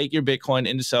 and take your Bitcoin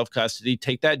into self-custody.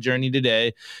 Take that journey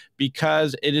today,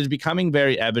 because it is becoming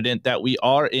very evident that we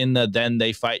are in the then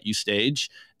they fight you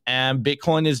stage. And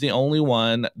Bitcoin is the only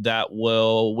one that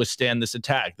will withstand this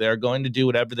attack. They're going to do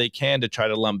whatever they can to try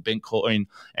to lump Bitcoin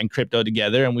and crypto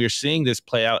together. And we're seeing this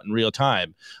play out in real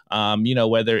time. You know,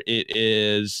 whether it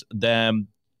is them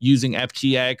using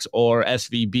FTX or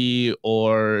SVB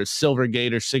or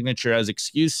Silvergate or Signature as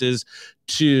excuses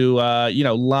to, you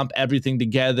know, lump everything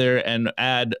together and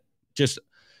add just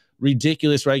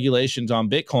ridiculous regulations on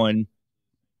Bitcoin.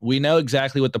 We know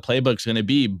exactly what the playbook's going to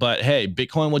be, but hey,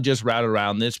 Bitcoin will just route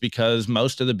around this because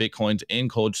most of the Bitcoin's in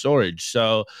cold storage.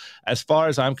 So as far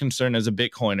as I'm concerned as a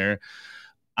Bitcoiner,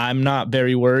 I'm not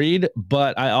very worried,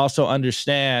 but I also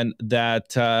understand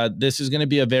that this is going to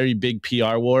be a very big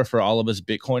PR war for all of us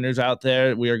Bitcoiners out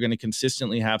there. We are going to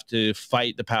consistently have to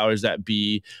fight the powers that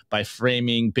be by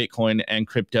framing Bitcoin and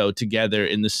crypto together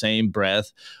in the same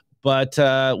breath. But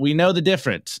we know the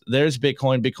difference. There's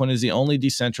Bitcoin. Bitcoin is the only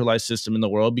decentralized system in the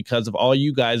world because of all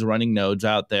you guys running nodes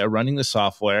out there, running the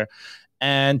software,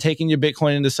 and taking your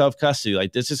Bitcoin into self-custody.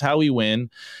 Like, this is how we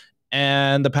win.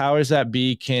 And the powers that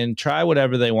be can try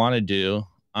whatever they want to do.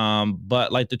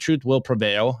 But like, the truth will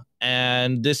prevail.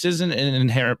 And this isn't an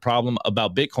inherent problem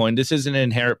about Bitcoin. This is an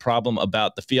inherent problem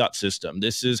about the fiat system.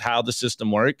 This is how the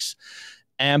system works.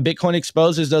 And Bitcoin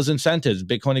exposes those incentives.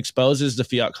 Bitcoin exposes the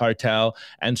fiat cartel.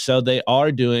 And so they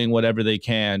are doing whatever they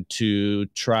can to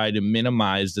try to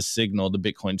minimize the signal, the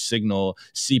Bitcoin signal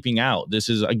seeping out. This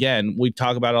is, again, we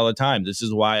talk about it all the time. This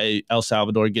is why El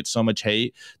Salvador gets so much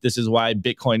hate. This is why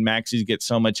Bitcoin maxis get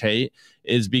so much hate,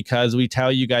 is because we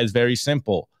tell you guys very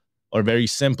simple, or very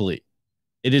simply,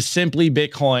 it is simply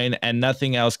Bitcoin and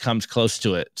nothing else comes close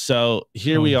to it. So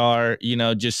here we are, you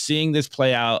know, just seeing this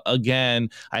play out again.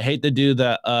 I hate to do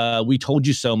the we told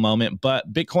you so moment,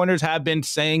 but Bitcoiners have been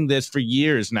saying this for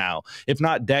years now, if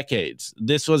not decades.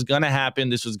 This was going to happen.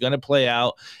 This was going to play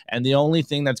out. And the only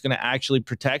thing that's going to actually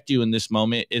protect you in this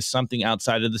moment is something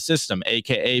outside of the system,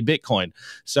 AKA Bitcoin.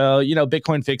 So, you know,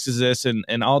 Bitcoin fixes this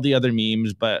and all the other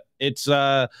memes, but it's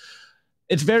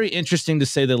very interesting to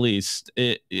say the least.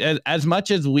 As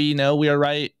much as we know we are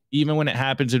right, even when it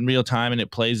happens in real time and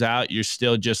it plays out, you're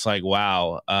still just like,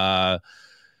 wow.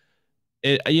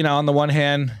 You know, on the one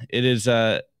hand, it's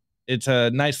a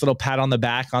nice little pat on the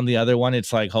back. On the other one,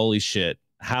 it's like, holy shit,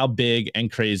 how big and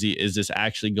crazy is this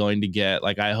actually going to get?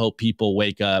 Like, I hope people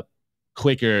wake up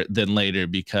quicker than later,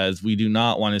 because we do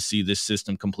not want to see this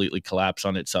system completely collapse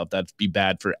on itself. That'd be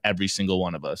bad for every single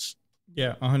one of us.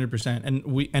 Yeah,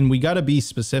 100%. And we got to be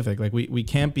specific. Like, we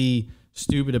can't be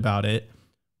stupid about it.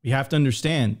 We have to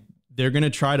understand they're going to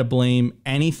try to blame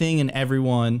anything and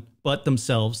everyone but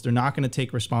themselves. They're not going to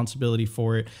take responsibility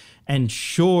for it. And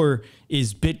sure,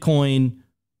 is Bitcoin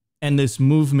and this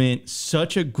movement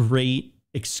such a great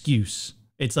excuse?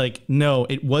 It's like, no,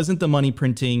 it wasn't the money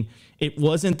printing. It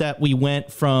wasn't that we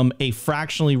went from a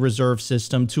fractionally reserved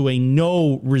system to a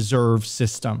no reserve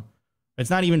system. It's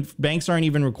not even, banks aren't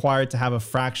even required to have a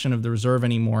fraction of the reserve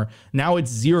anymore. Now it's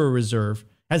zero reserve.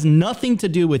 Has nothing to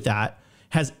do with that.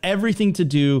 Has everything to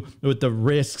do with the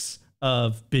risks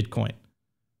of Bitcoin.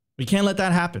 We can't let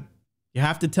that happen. You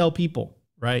have to tell people,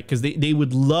 right? Because they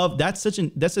would love, that's such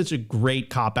a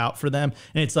great cop out for them.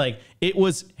 And it's like, it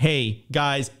was, hey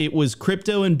guys, it was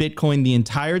crypto and Bitcoin the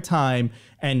entire time.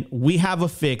 And we have a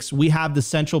fix. We have the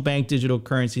central bank digital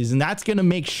currencies. And that's going to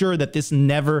make sure that this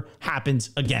never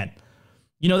happens again.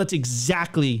 You know, that's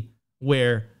exactly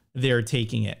where they're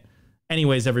taking it.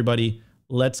 Anyways, everybody,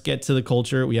 let's get to the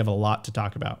culture. We have a lot to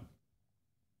talk about.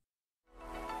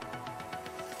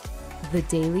 The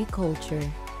Daily Culture.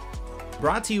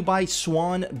 Brought to you by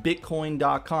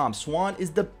SwanBitcoin.com. Swan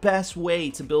is the best way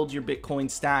to build your Bitcoin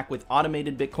stack with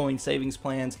automated Bitcoin savings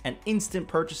plans and instant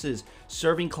purchases,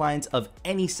 serving clients of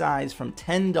any size from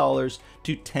 $10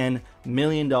 to $10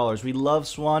 million. We love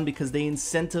Swan because they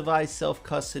incentivize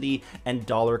self-custody and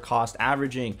dollar cost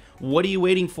averaging. What are you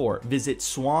waiting for? Visit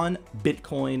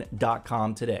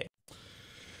SwanBitcoin.com today.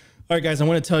 All right, guys, I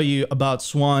want to tell you about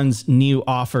Swan's new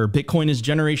offer. Bitcoin is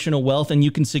generational wealth, and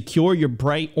you can secure your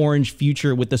bright orange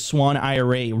future with the Swan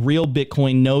IRA. Real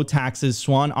Bitcoin, no taxes.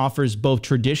 Swan offers both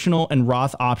traditional and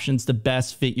Roth options to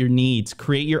best fit your needs.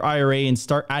 Create your IRA and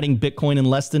start adding Bitcoin in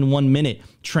less than 1 minute.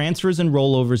 Transfers and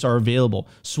rollovers are available.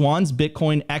 Swan's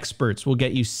Bitcoin experts will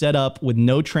get you set up with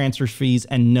no transfer fees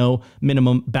and no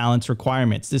minimum balance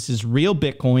requirements. This is real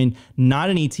Bitcoin,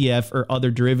 not an ETF or other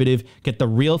derivative. Get the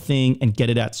real thing and get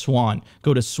it at Swan.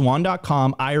 Go to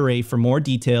swan.com IRA for more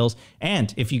details.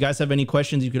 And if you guys have any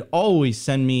questions, you could always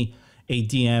send me a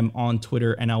DM on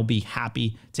Twitter and I'll be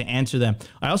happy to answer them.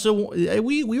 I also,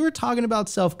 we were talking about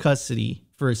self-custody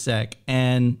for a sec,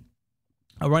 and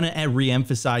I want to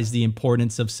re-emphasize the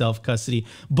importance of self-custody,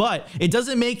 but it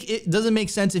doesn't make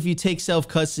sense if you take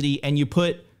self-custody and you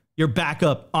put your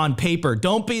backup on paper.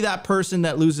 Don't be that person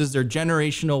that loses their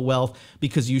generational wealth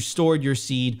because you stored your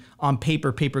seed on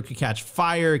paper. Paper could catch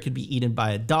fire. It could be eaten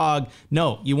by a dog.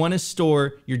 No, you want to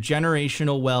store your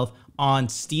generational wealth on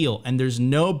steel. And there's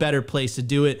no better place to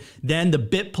do it than the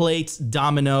BitPlates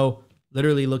Domino.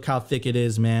 Literally, look how thick it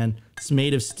is, man. It's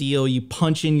made of steel. You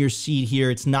punch in your seed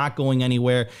here. It's not going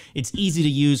anywhere. It's easy to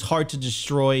use, hard to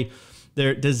destroy.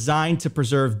 They're designed to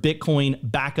preserve Bitcoin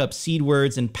backup seed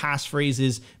words and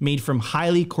passphrases made from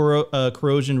highly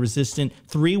corrosion-resistant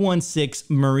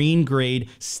 316 marine-grade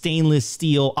stainless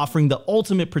steel, offering the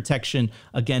ultimate protection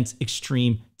against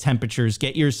extreme temperatures.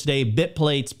 Get yours today.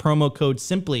 BitPlates, promo code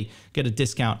SIMPLY. Get a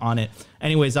discount on it.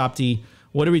 Anyways, Opti,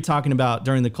 what are we talking about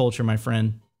during the culture, my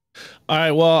friend? All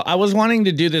right, well, I was wanting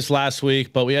to do this last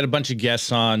week, but we had a bunch of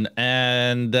guests on,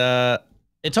 and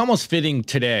it's almost fitting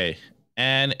today.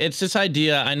 And it's this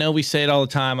idea, I know we say it all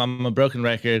the time, I'm a broken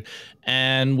record,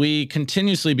 and we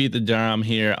continuously beat the drum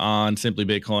here on Simply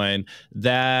Bitcoin,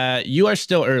 that you are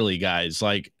still early, guys.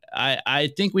 Like,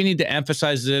 I think we need to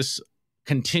emphasize this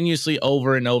continuously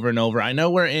over and over and over. I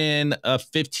know we're in a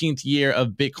 15th year of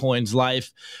Bitcoin's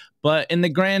life, but in the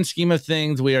grand scheme of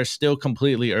things, we are still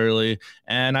completely early.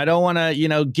 And I don't want to, you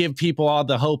know, give people all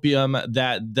the hopium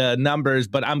that the numbers,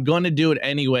 but I'm going to do it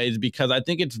anyways, because I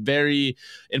think it's very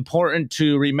important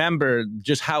to remember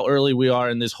just how early we are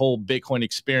in this whole Bitcoin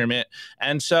experiment.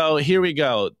 And so here we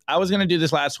go. I was going to do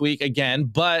this last week again,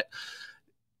 but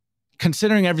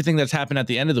considering everything that's happened at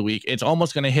the end of the week, it's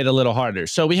almost going to hit a little harder.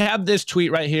 So we have this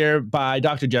tweet right here by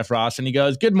Dr. Jeff Ross, and he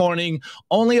goes, "Good morning.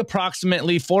 Only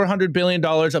approximately $400 billion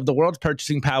of the world's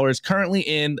purchasing power is currently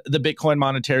in the Bitcoin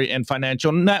monetary and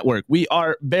financial network. We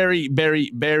are very,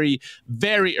 very, very,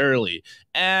 very early."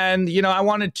 And, you know, I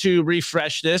wanted to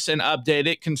refresh this and update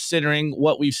it considering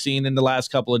what we've seen in the last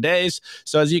couple of days.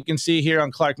 So as you can see here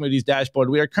on Clark Moody's dashboard,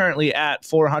 we are currently at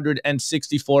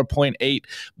 $464.8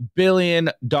 billion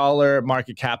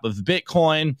market cap of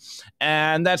Bitcoin.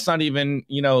 And that's not even,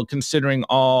 you know, considering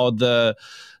all the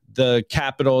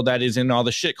capital that is in all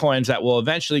the shit coins that will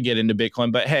eventually get into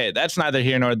Bitcoin. But hey, that's neither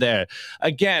here nor there.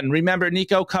 Again, remember,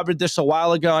 Nico covered this a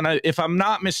while ago. And if I'm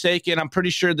not mistaken, I'm pretty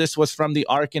sure this was from the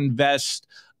ARK Invest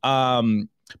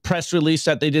press release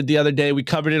that they did the other day. We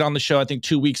covered it on the show, I think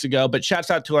 2 weeks ago, but shouts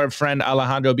out to our friend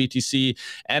Alejandro BTC.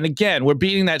 And again, we're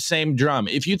beating that same drum.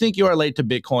 If you think you are late to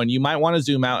Bitcoin, you might want to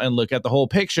zoom out and look at the whole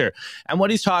picture. And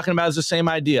what he's talking about is the same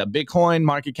idea. Bitcoin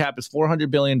market cap is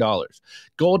 $400 billion.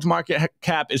 Gold's market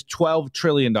cap is $12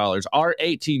 trillion, our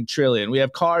 $18 trillion. We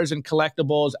have cars and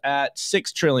collectibles at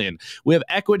 $6 trillion. We have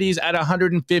equities at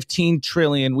 $115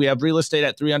 trillion. We have real estate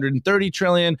at $330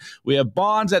 trillion. We have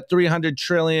bonds at $300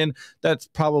 trillion. That's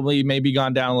probably maybe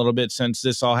gone down a little bit since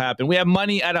this all happened. We have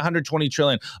money at 120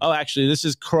 trillion. Oh, actually, this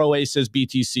is Croace's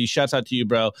BTC. Shouts out to you,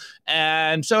 bro.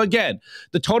 And so again,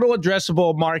 the total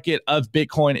addressable market of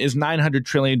Bitcoin is $900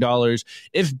 trillion.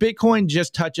 If Bitcoin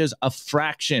just touches a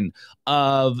fraction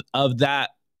of that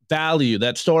value,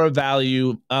 that store of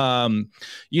value,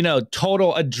 you know,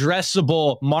 total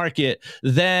addressable market,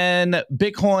 then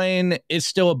Bitcoin is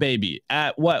still a baby.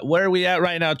 At what? Where are we at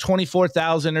right now?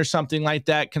 24,000 or something like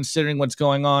that, considering what's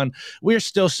going on. We're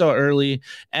still so early.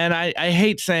 And I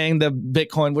hate saying the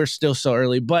Bitcoin, we're still so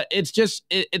early, but it's just,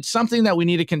 it's something that we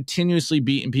need to continuously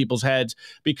beat in people's heads,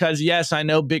 because yes, I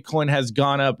know Bitcoin has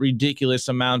gone up ridiculous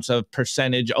amounts of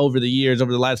percentage over the years,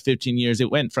 over the last 15 years.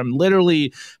 It went from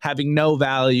literally having no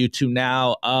value to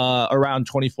now around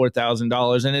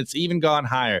 $24,000, and it's even gone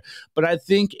higher. But I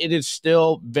think it is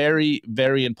still very,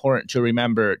 very important to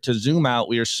remember to zoom out.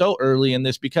 We are so early in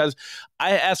this, because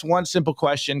I ask one simple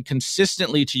question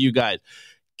consistently to you guys.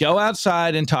 Go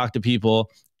outside and talk to people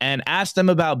and ask them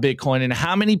about Bitcoin, and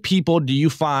how many people do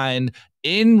you find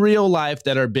in real life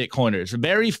that are Bitcoiners?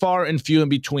 Very far and few in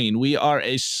between. We are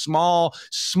a small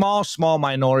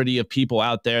minority of people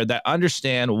out there that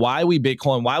understand why we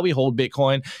Bitcoin, why we hold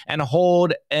Bitcoin, and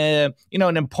hold you know,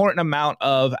 an important amount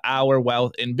of our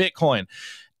wealth in Bitcoin.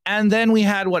 And then we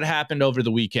had what happened over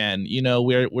the weekend. You know,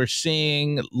 we're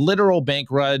seeing literal bank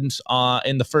runs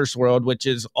in the first world, which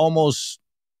is almost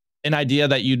an idea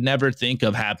that you'd never think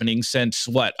of happening since,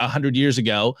 what, 100 years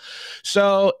ago.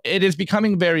 So it is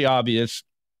becoming very obvious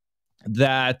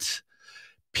that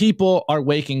people are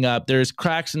waking up. There's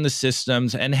cracks in the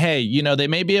systems, and hey, you know, they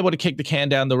may be able to kick the can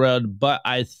down the road, but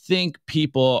I think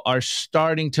people are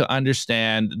starting to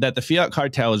understand that the fiat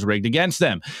cartel is rigged against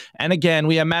them. And again,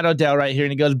 we have Matt Odell right here,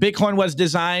 and he goes, Bitcoin was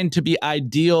designed to be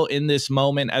ideal in this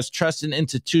moment. As trust in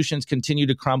institutions continue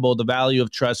to crumble, the value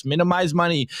of trust, minimized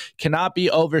money, cannot be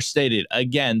overstated.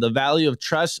 Again, the value of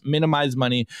trust, minimized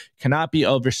money, cannot be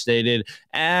overstated.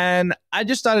 And I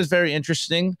just thought it was very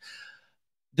interesting.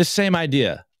 the same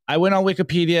idea. I went on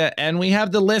Wikipedia and we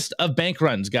have the list of bank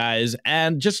runs, guys.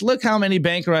 And just look how many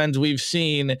bank runs we've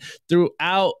seen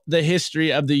throughout the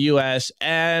history of the US.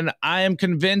 And I am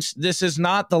convinced this is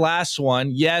not the last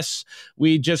one. Yes,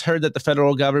 we just heard that the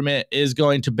federal government is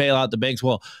going to bail out the banks.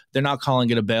 Well, they're not calling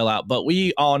it a bailout, but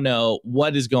we all know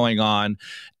what is going on.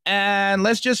 And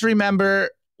let's just remember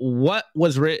what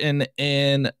was written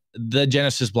in the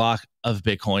Genesis block of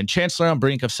Bitcoin. Chancellor on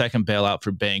brink of second bailout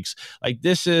for banks. Like,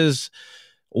 this is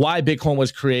why Bitcoin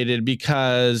was created,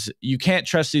 because you can't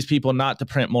trust these people not to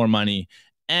print more money.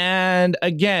 And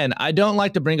again, I don't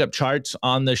like to bring up charts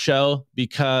on the show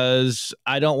because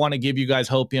I don't want to give you guys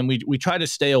hopium. We try to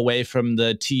stay away from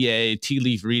the tea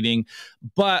leaf reading,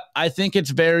 but I think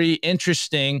it's very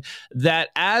interesting that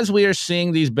as we are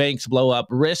seeing these banks blow up,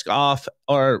 risk off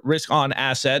or risk on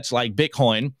assets like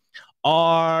Bitcoin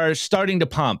are starting to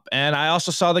pump. And I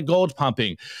also saw the gold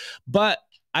pumping. But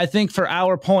I think for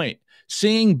our point,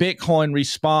 seeing Bitcoin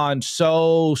respond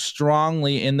so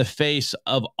strongly in the face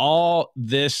of all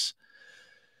this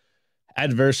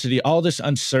adversity, all this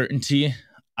uncertainty,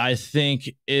 I think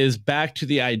is back to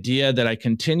the idea that I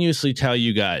continuously tell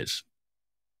you guys.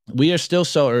 We are still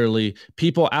so early.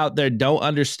 People out there don't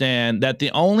understand that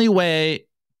the only way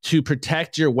to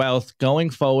protect your wealth going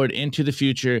forward into the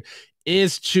future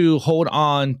is to hold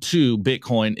on to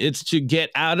Bitcoin. It's to get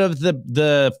out of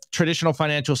the traditional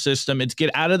financial system. It's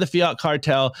get out of the fiat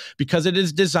cartel, because it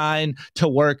is designed to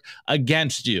work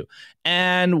against you.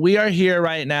 And we are here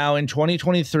right now in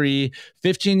 2023,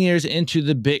 15 years into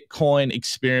the Bitcoin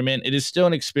experiment. It is still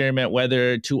an experiment,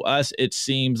 whether to us it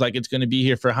seems like it's going to be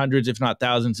here for hundreds, if not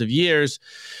thousands of years.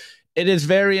 It is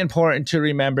very important to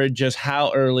remember just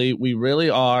how early we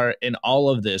really are in all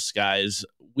of this, guys.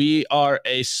 We are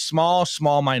a small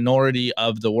minority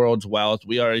of the world's wealth.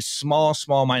 We are a small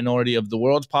minority of the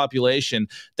world's population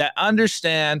that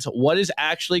understands what is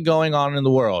actually going on in the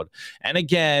world. And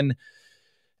again,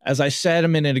 as I said a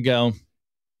minute ago,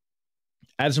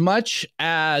 as much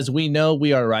as we know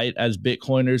we are right as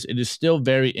Bitcoiners, it is still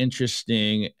very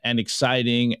interesting and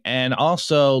exciting and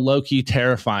also low-key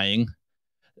terrifying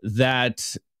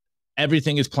that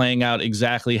everything is playing out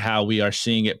exactly how we are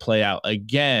seeing it play out.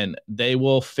 Again, they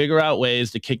will figure out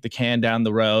ways to kick the can down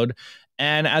the road.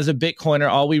 And as a Bitcoiner,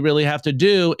 all we really have to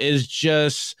do is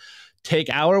just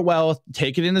take our wealth,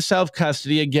 take it into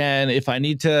self-custody. Again, if I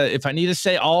need to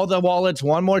say all the wallets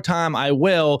one more time, I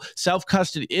will.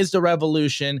 Self-custody is the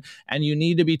revolution, and you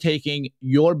need to be taking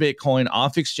your Bitcoin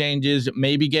off exchanges,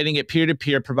 maybe getting it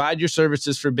peer-to-peer, provide your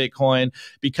services for Bitcoin,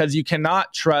 because you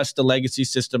cannot trust the legacy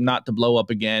system not to blow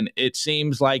up again. It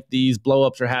seems like these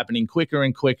blow-ups are happening quicker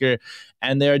and quicker,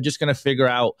 and they're just going to figure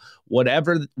out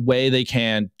whatever way they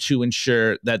can to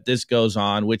ensure that this goes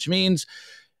on, which means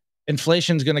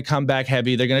inflation is going to come back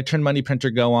heavy. They're going to turn money printer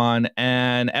go on,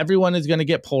 and everyone is going to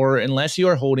get poorer unless you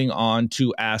are holding on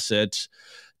to assets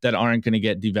that aren't going to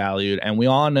get devalued. And we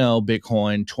all know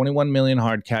Bitcoin, 21 million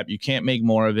hard cap. You can't make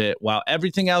more of it, while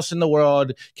everything else in the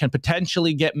world can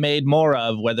potentially get made more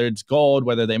of, whether it's gold,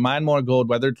 whether they mine more gold,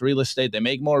 whether it's real estate, they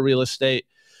make more real estate.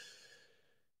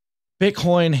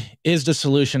 Bitcoin is the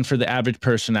solution for the average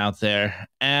person out there.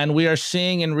 And we are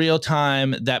seeing in real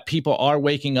time that people are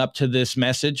waking up to this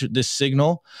message, this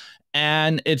signal.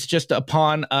 And it's just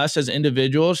upon us as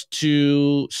individuals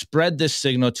to spread this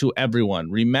signal to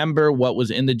everyone. Remember what was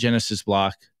in the Genesis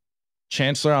block.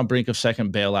 Chancellor on brink of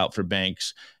second bailout for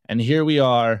banks. And here we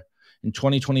are in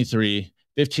 2023.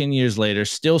 15 years later,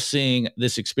 still seeing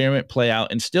this experiment play out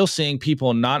and still seeing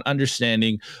people not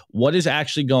understanding what is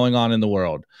actually going on in the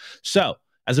world. So,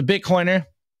 as a Bitcoiner,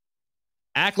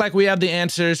 act like we have the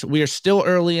answers. We are still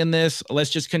early in this. Let's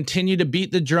just continue to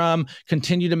beat the drum,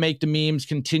 continue to make the memes,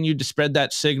 continue to spread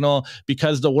that signal,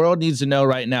 because the world needs to know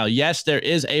right now, yes, there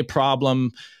is a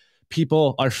problem.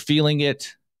 People are feeling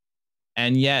it,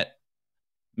 and yet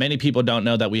many people don't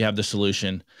know that we have the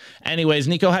solution. Anyways,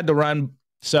 Nico had to run.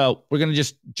 So we're going to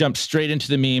just jump straight into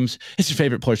the memes. It's your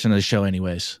favorite portion of the show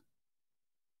anyways.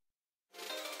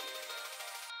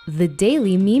 The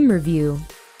Daily Meme Review.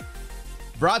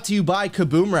 Brought to you by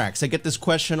Kaboom Racks. I get this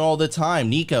question all the time.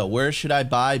 Nico, where should I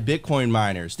buy Bitcoin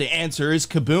miners? The answer is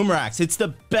Kaboom Racks. It's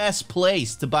the best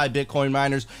place to buy Bitcoin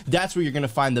miners. That's where you're going to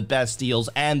find the best deals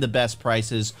and the best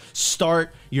prices.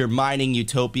 Start your mining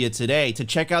utopia today. To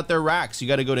check out their racks, you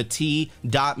got to go to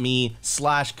t.me/Kaboom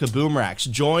Racks.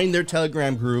 Join their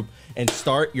Telegram group and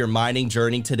start your mining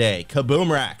journey today. Kaboom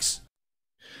Racks.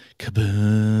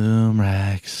 Kaboom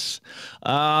Racks.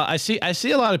 I see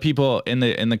a lot of people in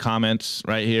the comments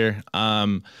right here.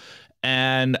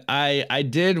 And I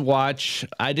did watch.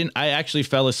 I actually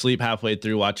fell asleep halfway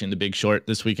through watching The Big Short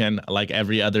this weekend, like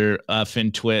every other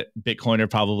FinTwit Bitcoiner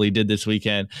probably did this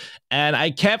weekend. And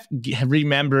I kept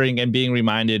remembering and being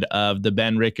reminded of the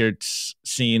Ben Rickards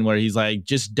scene where he's like,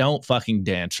 just don't fucking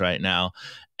dance right now.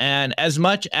 And as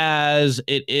much as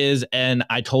it is an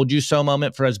I told you so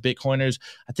moment for us Bitcoiners,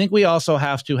 I think we also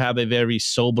have to have a very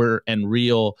sober and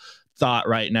real thought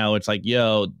right now. It's like,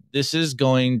 yo, this is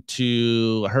going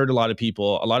to hurt a lot of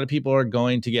people. A lot of people are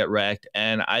going to get wrecked.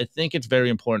 And I think it's very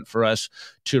important for us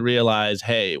to realize,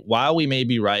 hey, while we may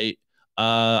be right,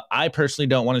 I personally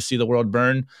don't want to see the world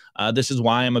burn. This is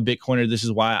why I'm a Bitcoiner. This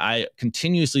is why I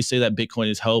continuously say that Bitcoin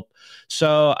is hope.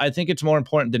 So I think it's more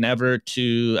important than ever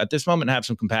to, at this moment, have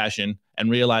some compassion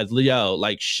and realize, yo,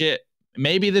 like shit,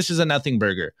 maybe this is a nothing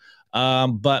burger.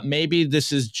 But maybe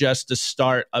this is just the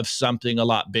start of something a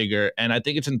lot bigger. And I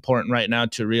think it's important right now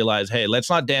to realize, hey,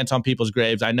 let's not dance on people's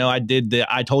graves. I know I did the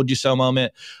I told you so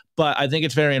moment, but I think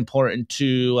it's very important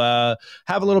to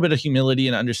have a little bit of humility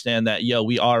and understand that, yo,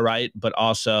 we are right, but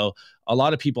also a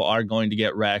lot of people are going to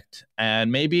get wrecked,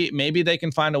 and maybe they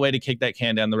can find a way to kick that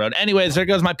can down the road. Anyways, there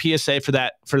goes my PSA for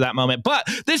that moment. But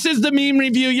this is the meme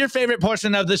review, your favorite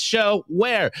portion of the show,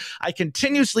 where I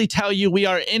continuously tell you we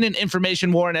are in an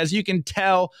information war, and as you can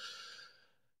tell,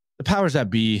 the powers that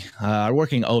be are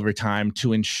working overtime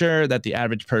to ensure that the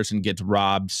average person gets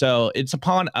robbed. So it's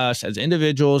upon us as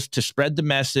individuals to spread the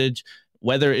message,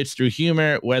 whether it's through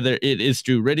humor, whether it is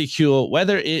through ridicule,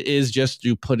 whether it is just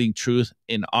through putting truth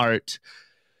in art.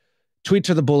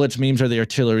 Tweets are the bullets, memes are the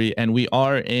artillery, and we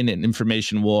are in an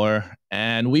information war,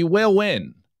 and we will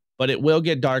win, but it will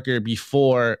get darker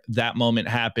before that moment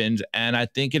happens. And I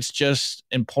think it's just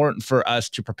important for us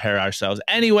to prepare ourselves.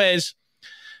 Anyways,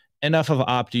 enough of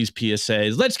Opti's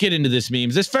PSAs. Let's get into this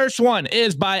memes. This first one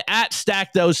is by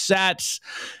 @StackThoseSats.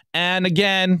 And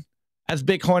again, as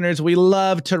Bitcoiners, we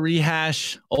love to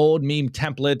rehash old meme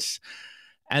templates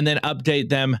and then update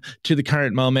them to the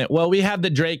current moment. Well, we have the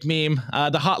Drake meme,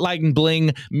 the Hotline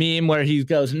Bling meme where he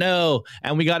goes, no,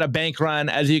 and we got a bank run.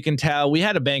 As you can tell, we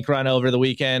had a bank run over the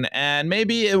weekend, and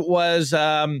maybe it was...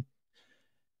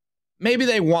 maybe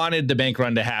they wanted the bank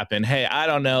run to happen. Hey, I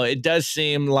don't know. It does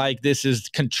seem like this is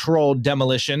controlled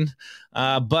demolition.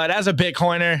 But as a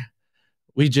Bitcoiner,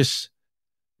 we just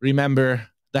remember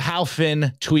the Hal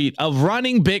Finn tweet of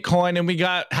running Bitcoin, and we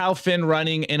got Hal Finn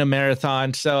running in a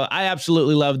marathon. So I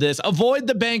absolutely love this. Avoid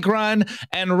the bank run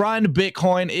and run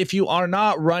Bitcoin. If you are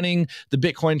not running the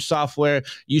Bitcoin software,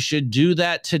 you should do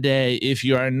that today. If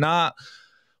you are not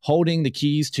holding the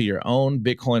keys to your own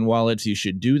Bitcoin wallets, you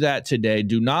should do that today.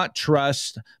 Do not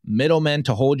trust middlemen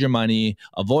to hold your money.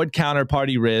 Avoid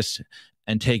counterparty risks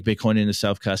and take Bitcoin into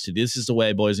self-custody. This is the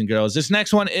way, boys and girls. This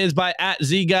next one is by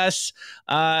 @ZGus.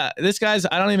 This guy's,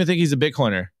 I don't even think he's a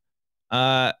Bitcoiner.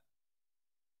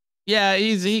 Yeah,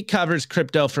 he covers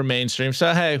crypto for mainstream.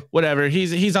 So, hey, whatever.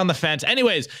 He's on the fence.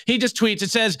 Anyways, he just tweets.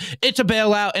 It says, it's a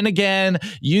bailout. And again,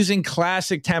 using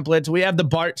classic templates, we have the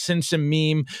Bart Simpson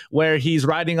meme where he's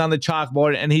writing on the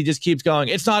chalkboard and he just keeps going,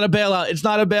 it's not a bailout. It's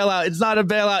not a bailout. It's not a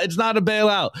bailout. It's not a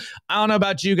bailout. I don't know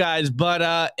about you guys,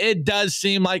 but it does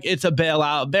seem like it's a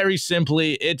bailout. Very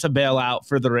simply, it's a bailout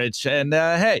for the rich. And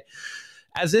hey,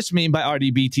 as this meme by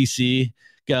RDBTC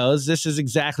goes, this is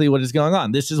exactly what is going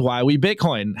on. This is why we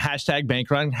Bitcoin.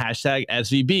 #bankrun,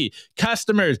 #SVB.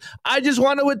 Customers, I just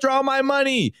want to withdraw my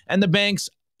money. And the banks,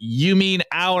 you mean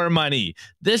our money.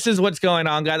 This is what's going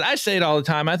on, guys. I say it all the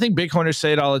time. I think Bitcoiners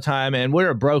say it all the time, and we're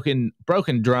a broken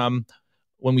drum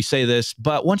when we say this.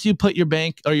 But once you put your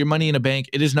bank or your money in a bank,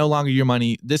 it is no longer your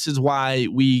money. This is why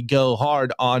we go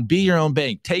hard on be your own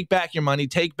bank. Take back your money.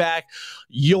 Take back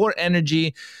your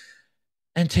energy.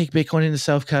 And take Bitcoin into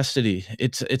self-custody.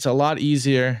 It's a lot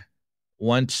easier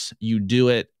once you do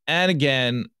it. And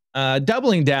again,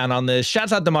 doubling down on this,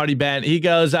 shouts out to Marty Bent. He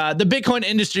goes, the Bitcoin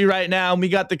industry right now, and we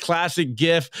got the classic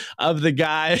gif of the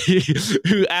guy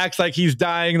who acts like he's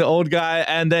dying, the old guy,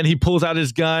 and then he pulls out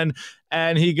his gun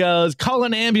and he goes, call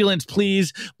an ambulance,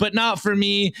 please, but not for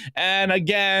me. And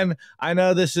again, I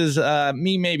know this is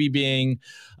me maybe being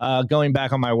going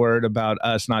back on my word about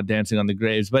us not dancing on the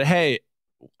graves, but hey,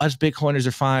 us Bitcoiners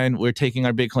are fine. We're taking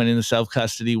our Bitcoin into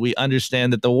self-custody. We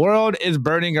understand that the world is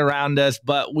burning around us,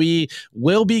 but we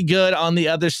will be good on the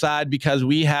other side because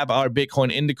we have our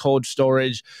Bitcoin into cold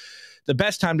storage. The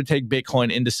best time to take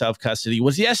Bitcoin into self-custody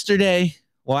was yesterday.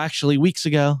 Well, actually weeks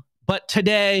ago. But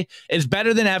today is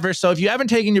better than ever. So if you haven't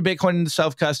taken your Bitcoin into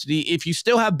self-custody, if you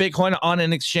still have Bitcoin on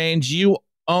an exchange, you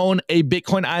own a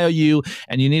Bitcoin IOU,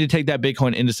 and you need to take that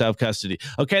Bitcoin into self-custody.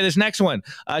 Okay, this next one.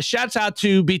 Shouts out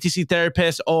to BTC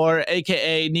Therapist, or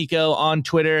AKA Nico on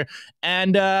Twitter.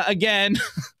 And again,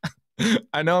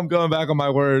 I know I'm going back on my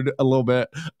word a little bit.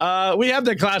 We have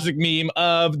the classic meme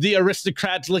of the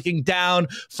aristocrats looking down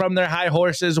from their high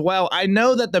horses. Well, I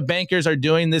know that the bankers are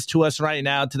doing this to us right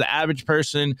now, to the average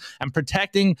person, and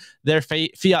protecting their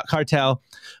fiat cartel.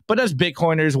 But as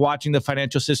Bitcoiners watching the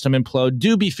financial system implode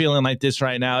do be feeling like this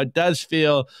right now. It does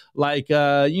feel like,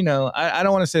 you know, I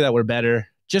don't want to say that we're better.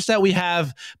 Just that we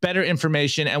have better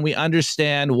information and we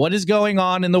understand what is going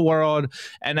on in the world.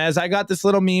 And as I got this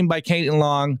little meme by Kate and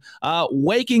Long,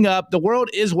 waking up, the world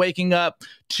is waking up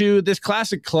to this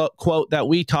classic quote that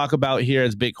we talk about here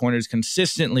as Bitcoiners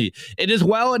consistently. It is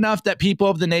well enough that people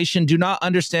of the nation do not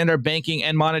understand our banking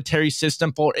and monetary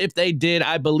system, for if they did,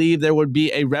 I believe there would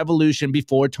be a revolution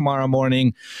before tomorrow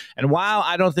morning. And while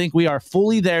I don't think we are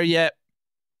fully there yet,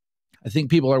 I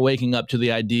think people are waking up to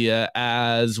the idea,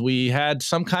 as we had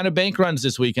some kind of bank runs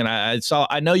this weekend.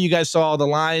 I know you guys saw all the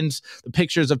lines, the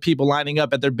pictures of people lining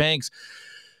up at their banks.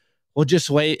 We'll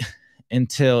just wait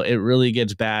until it really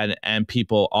gets bad and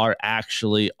people are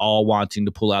actually all wanting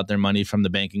to pull out their money from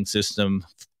the banking system,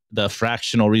 the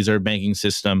fractional reserve banking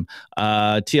system.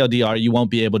 TLDR, you won't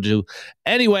be able to.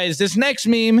 Anyways, this next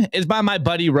meme is by my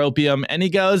buddy Ropium, and he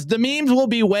goes, the memes will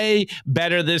be way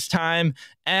better this time.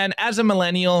 And as a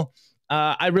millennial,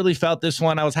 I really felt this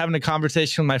one. I was having a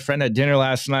conversation with my friend at dinner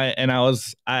last night, and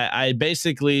I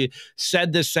basically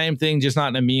said the same thing, just not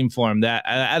in a meme form, that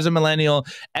as a millennial,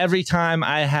 every time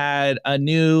I had a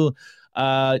new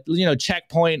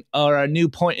checkpoint or a new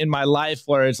point in my life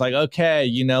where it's like, okay,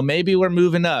 maybe we're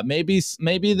moving up. Maybe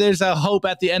there's a hope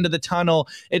at the end of the tunnel.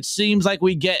 It seems like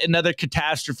we get another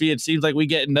catastrophe. It seems like we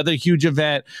get another huge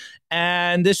event.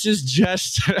 And this is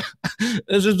just,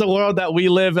 this is the world that we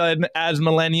live in as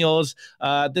millennials.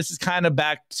 This is kind of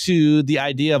back to the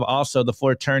idea of also the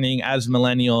foreturning as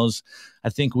millennials. I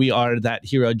think we are that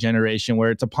hero generation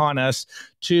where it's upon us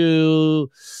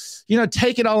to,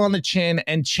 take it all on the chin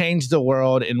and change the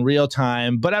world in real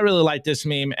time. But I really like this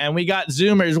meme. And we got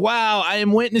Zoomers. Wow, I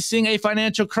am witnessing a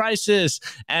financial crisis.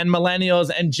 And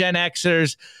millennials and Gen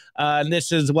Xers.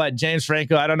 This is what, James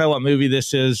Franco, I don't know what movie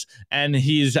this is. And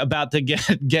he's about to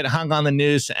get hung on the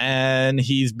noose. And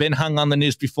he's been hung on the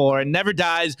noose before and never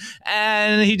dies.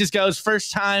 And he just goes,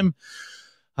 first time.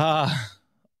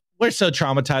 We're so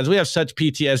traumatized. We have such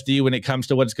PTSD when it comes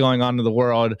to what's going on in the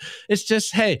world. It's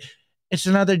just, hey, it's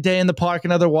another day in the park,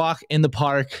 another walk in the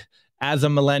park. As a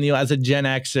millennial, as a Gen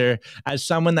Xer, as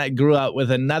someone that grew up with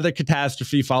another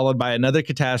catastrophe followed by another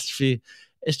catastrophe,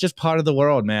 it's just part of the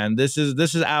world, man. This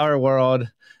is our world.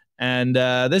 And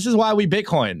this is why we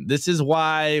Bitcoin. This is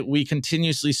why we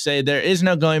continuously say there is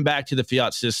no going back to the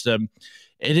fiat system.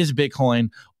 It is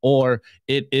Bitcoin or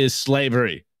it is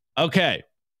slavery. Okay,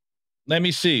 let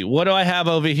me see. What do I have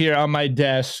over here on my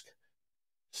desk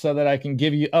so that I can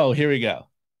give you? Oh, here we go.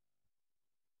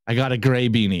 I got a gray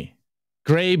beanie.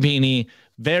 Gray beanie.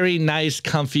 Very nice,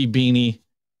 comfy beanie.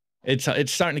 It's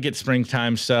starting to get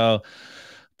springtime, so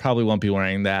probably won't be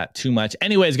wearing that too much.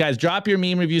 Anyways, guys, drop your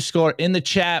meme review score in the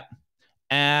chat,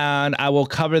 and I will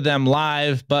cover them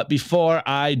live. But before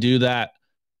I do that,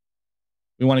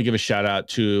 we want to give a shout out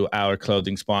to our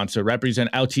clothing sponsor,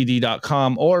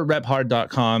 representltd.com or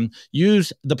rephard.com.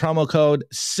 Use the promo code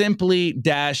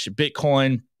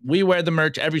simply-bitcoin. We wear the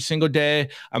merch every single day.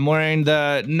 I'm wearing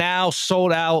the now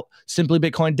sold out Simply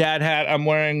Bitcoin dad hat. I'm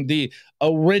wearing the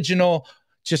original,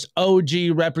 just OG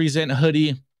Represent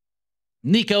hoodie.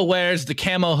 Nico wears the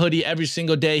camo hoodie every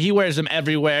single day. He wears them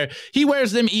everywhere. He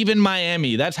wears them even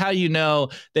Miami. That's how you know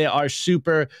they are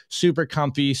super, super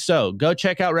comfy. So go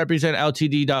check out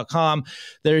representltd.com.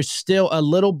 There's still a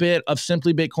little bit of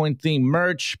Simply Bitcoin themed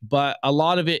merch, but a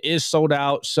lot of it is sold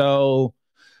out. So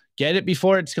get it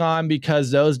before it's gone,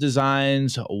 because those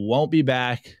designs won't be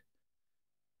back.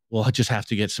 We'll just have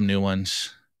to get some new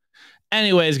ones.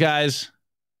 Anyways, guys,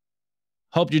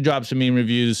 hope you drop some meme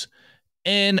reviews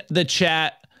in the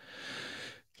chat.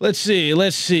 Let's see.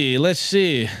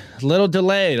 A little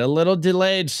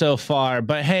delayed so far.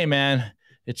 But hey, man,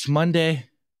 it's Monday.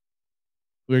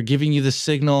 We're giving you the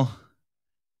signal.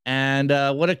 And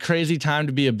what a crazy time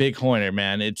to be a Bitcoiner,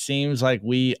 man. It seems like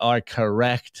we are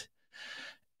correct.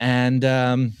 And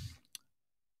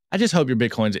I just hope your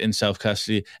Bitcoin's in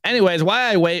self-custody. Anyways,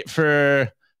 while I wait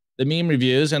for the meme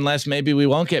reviews, unless maybe we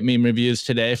won't get meme reviews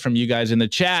today from you guys in the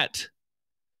chat,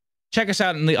 check us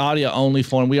out in the audio-only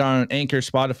form. We are on Anchor,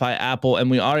 Spotify, Apple,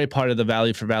 and we are a part of the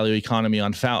Value for Value economy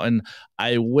on Fountain.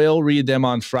 I will read them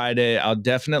on Friday. I'll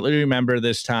definitely remember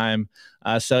this time.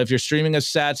 So if you're streaming us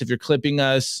sats, if you're clipping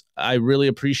us, I really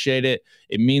appreciate it.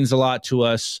 It means a lot to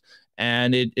us.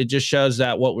 And it just shows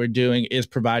that what we're doing is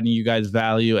providing you guys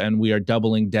value, and we are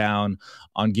doubling down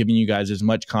on giving you guys as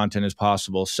much content as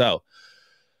possible. So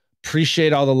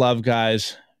Appreciate all the love,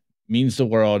 guys. Means the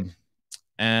world.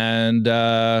 And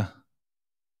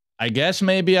I guess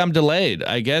maybe I'm delayed.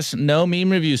 I guess no meme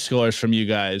review scores from you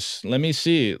guys. Let me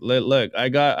see. Look, I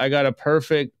got a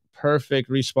perfect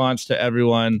response to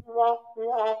everyone.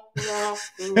 All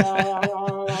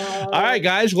right,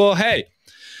 guys. Well, hey,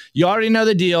 you already know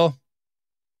the deal.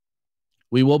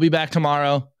 We will be back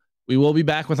tomorrow. We will be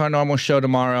back with our normal show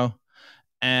tomorrow.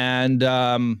 And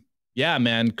yeah,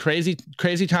 man, crazy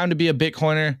time to be a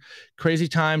Bitcoiner. Crazy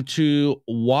time to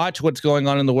watch what's going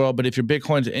on in the world. But if your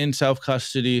Bitcoin's in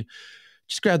self-custody,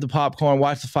 just grab the popcorn,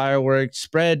 watch the fireworks,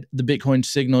 spread the Bitcoin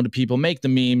signal to people, make the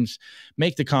memes,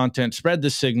 make the content, spread the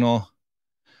signal.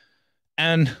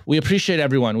 And we appreciate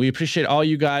everyone. We appreciate all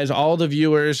you guys, all the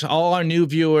viewers, all our new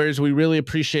viewers. We really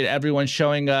appreciate everyone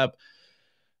showing up.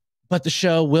 But the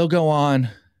show will go on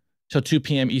till 2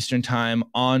 p.m. Eastern time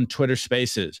on Twitter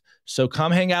Spaces. So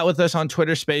come hang out with us on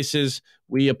Twitter Spaces.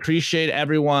 We appreciate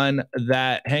everyone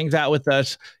that hangs out with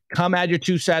us. Come add your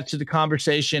 2 cents to the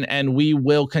conversation, and we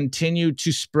will continue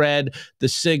to spread the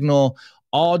signal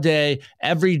all day,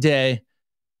 every day.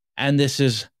 And this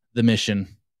is the mission.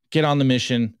 Get on the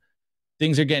mission.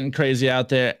 Things are getting crazy out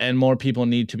there, and more people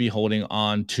need to be holding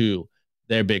on to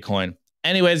their Bitcoin.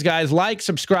 Anyways, guys, like,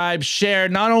 subscribe, share,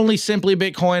 not only Simply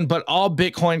Bitcoin, but all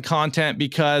Bitcoin content,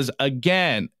 because,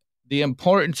 again, the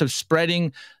importance of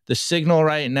spreading the signal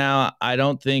right now, I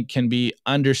don't think can be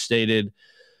understated.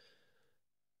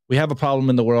 We have a problem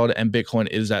in the world, and Bitcoin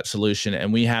is that solution,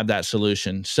 and we have that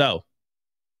solution. So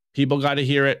people got to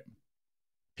hear it.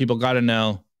 People got to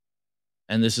know.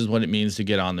 And this is what it means to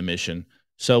get on the mission.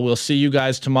 So we'll see you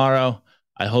guys tomorrow.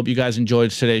 I hope you guys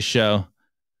enjoyed today's show.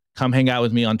 Come hang out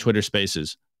with me on Twitter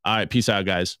Spaces. All right, peace out,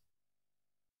 guys.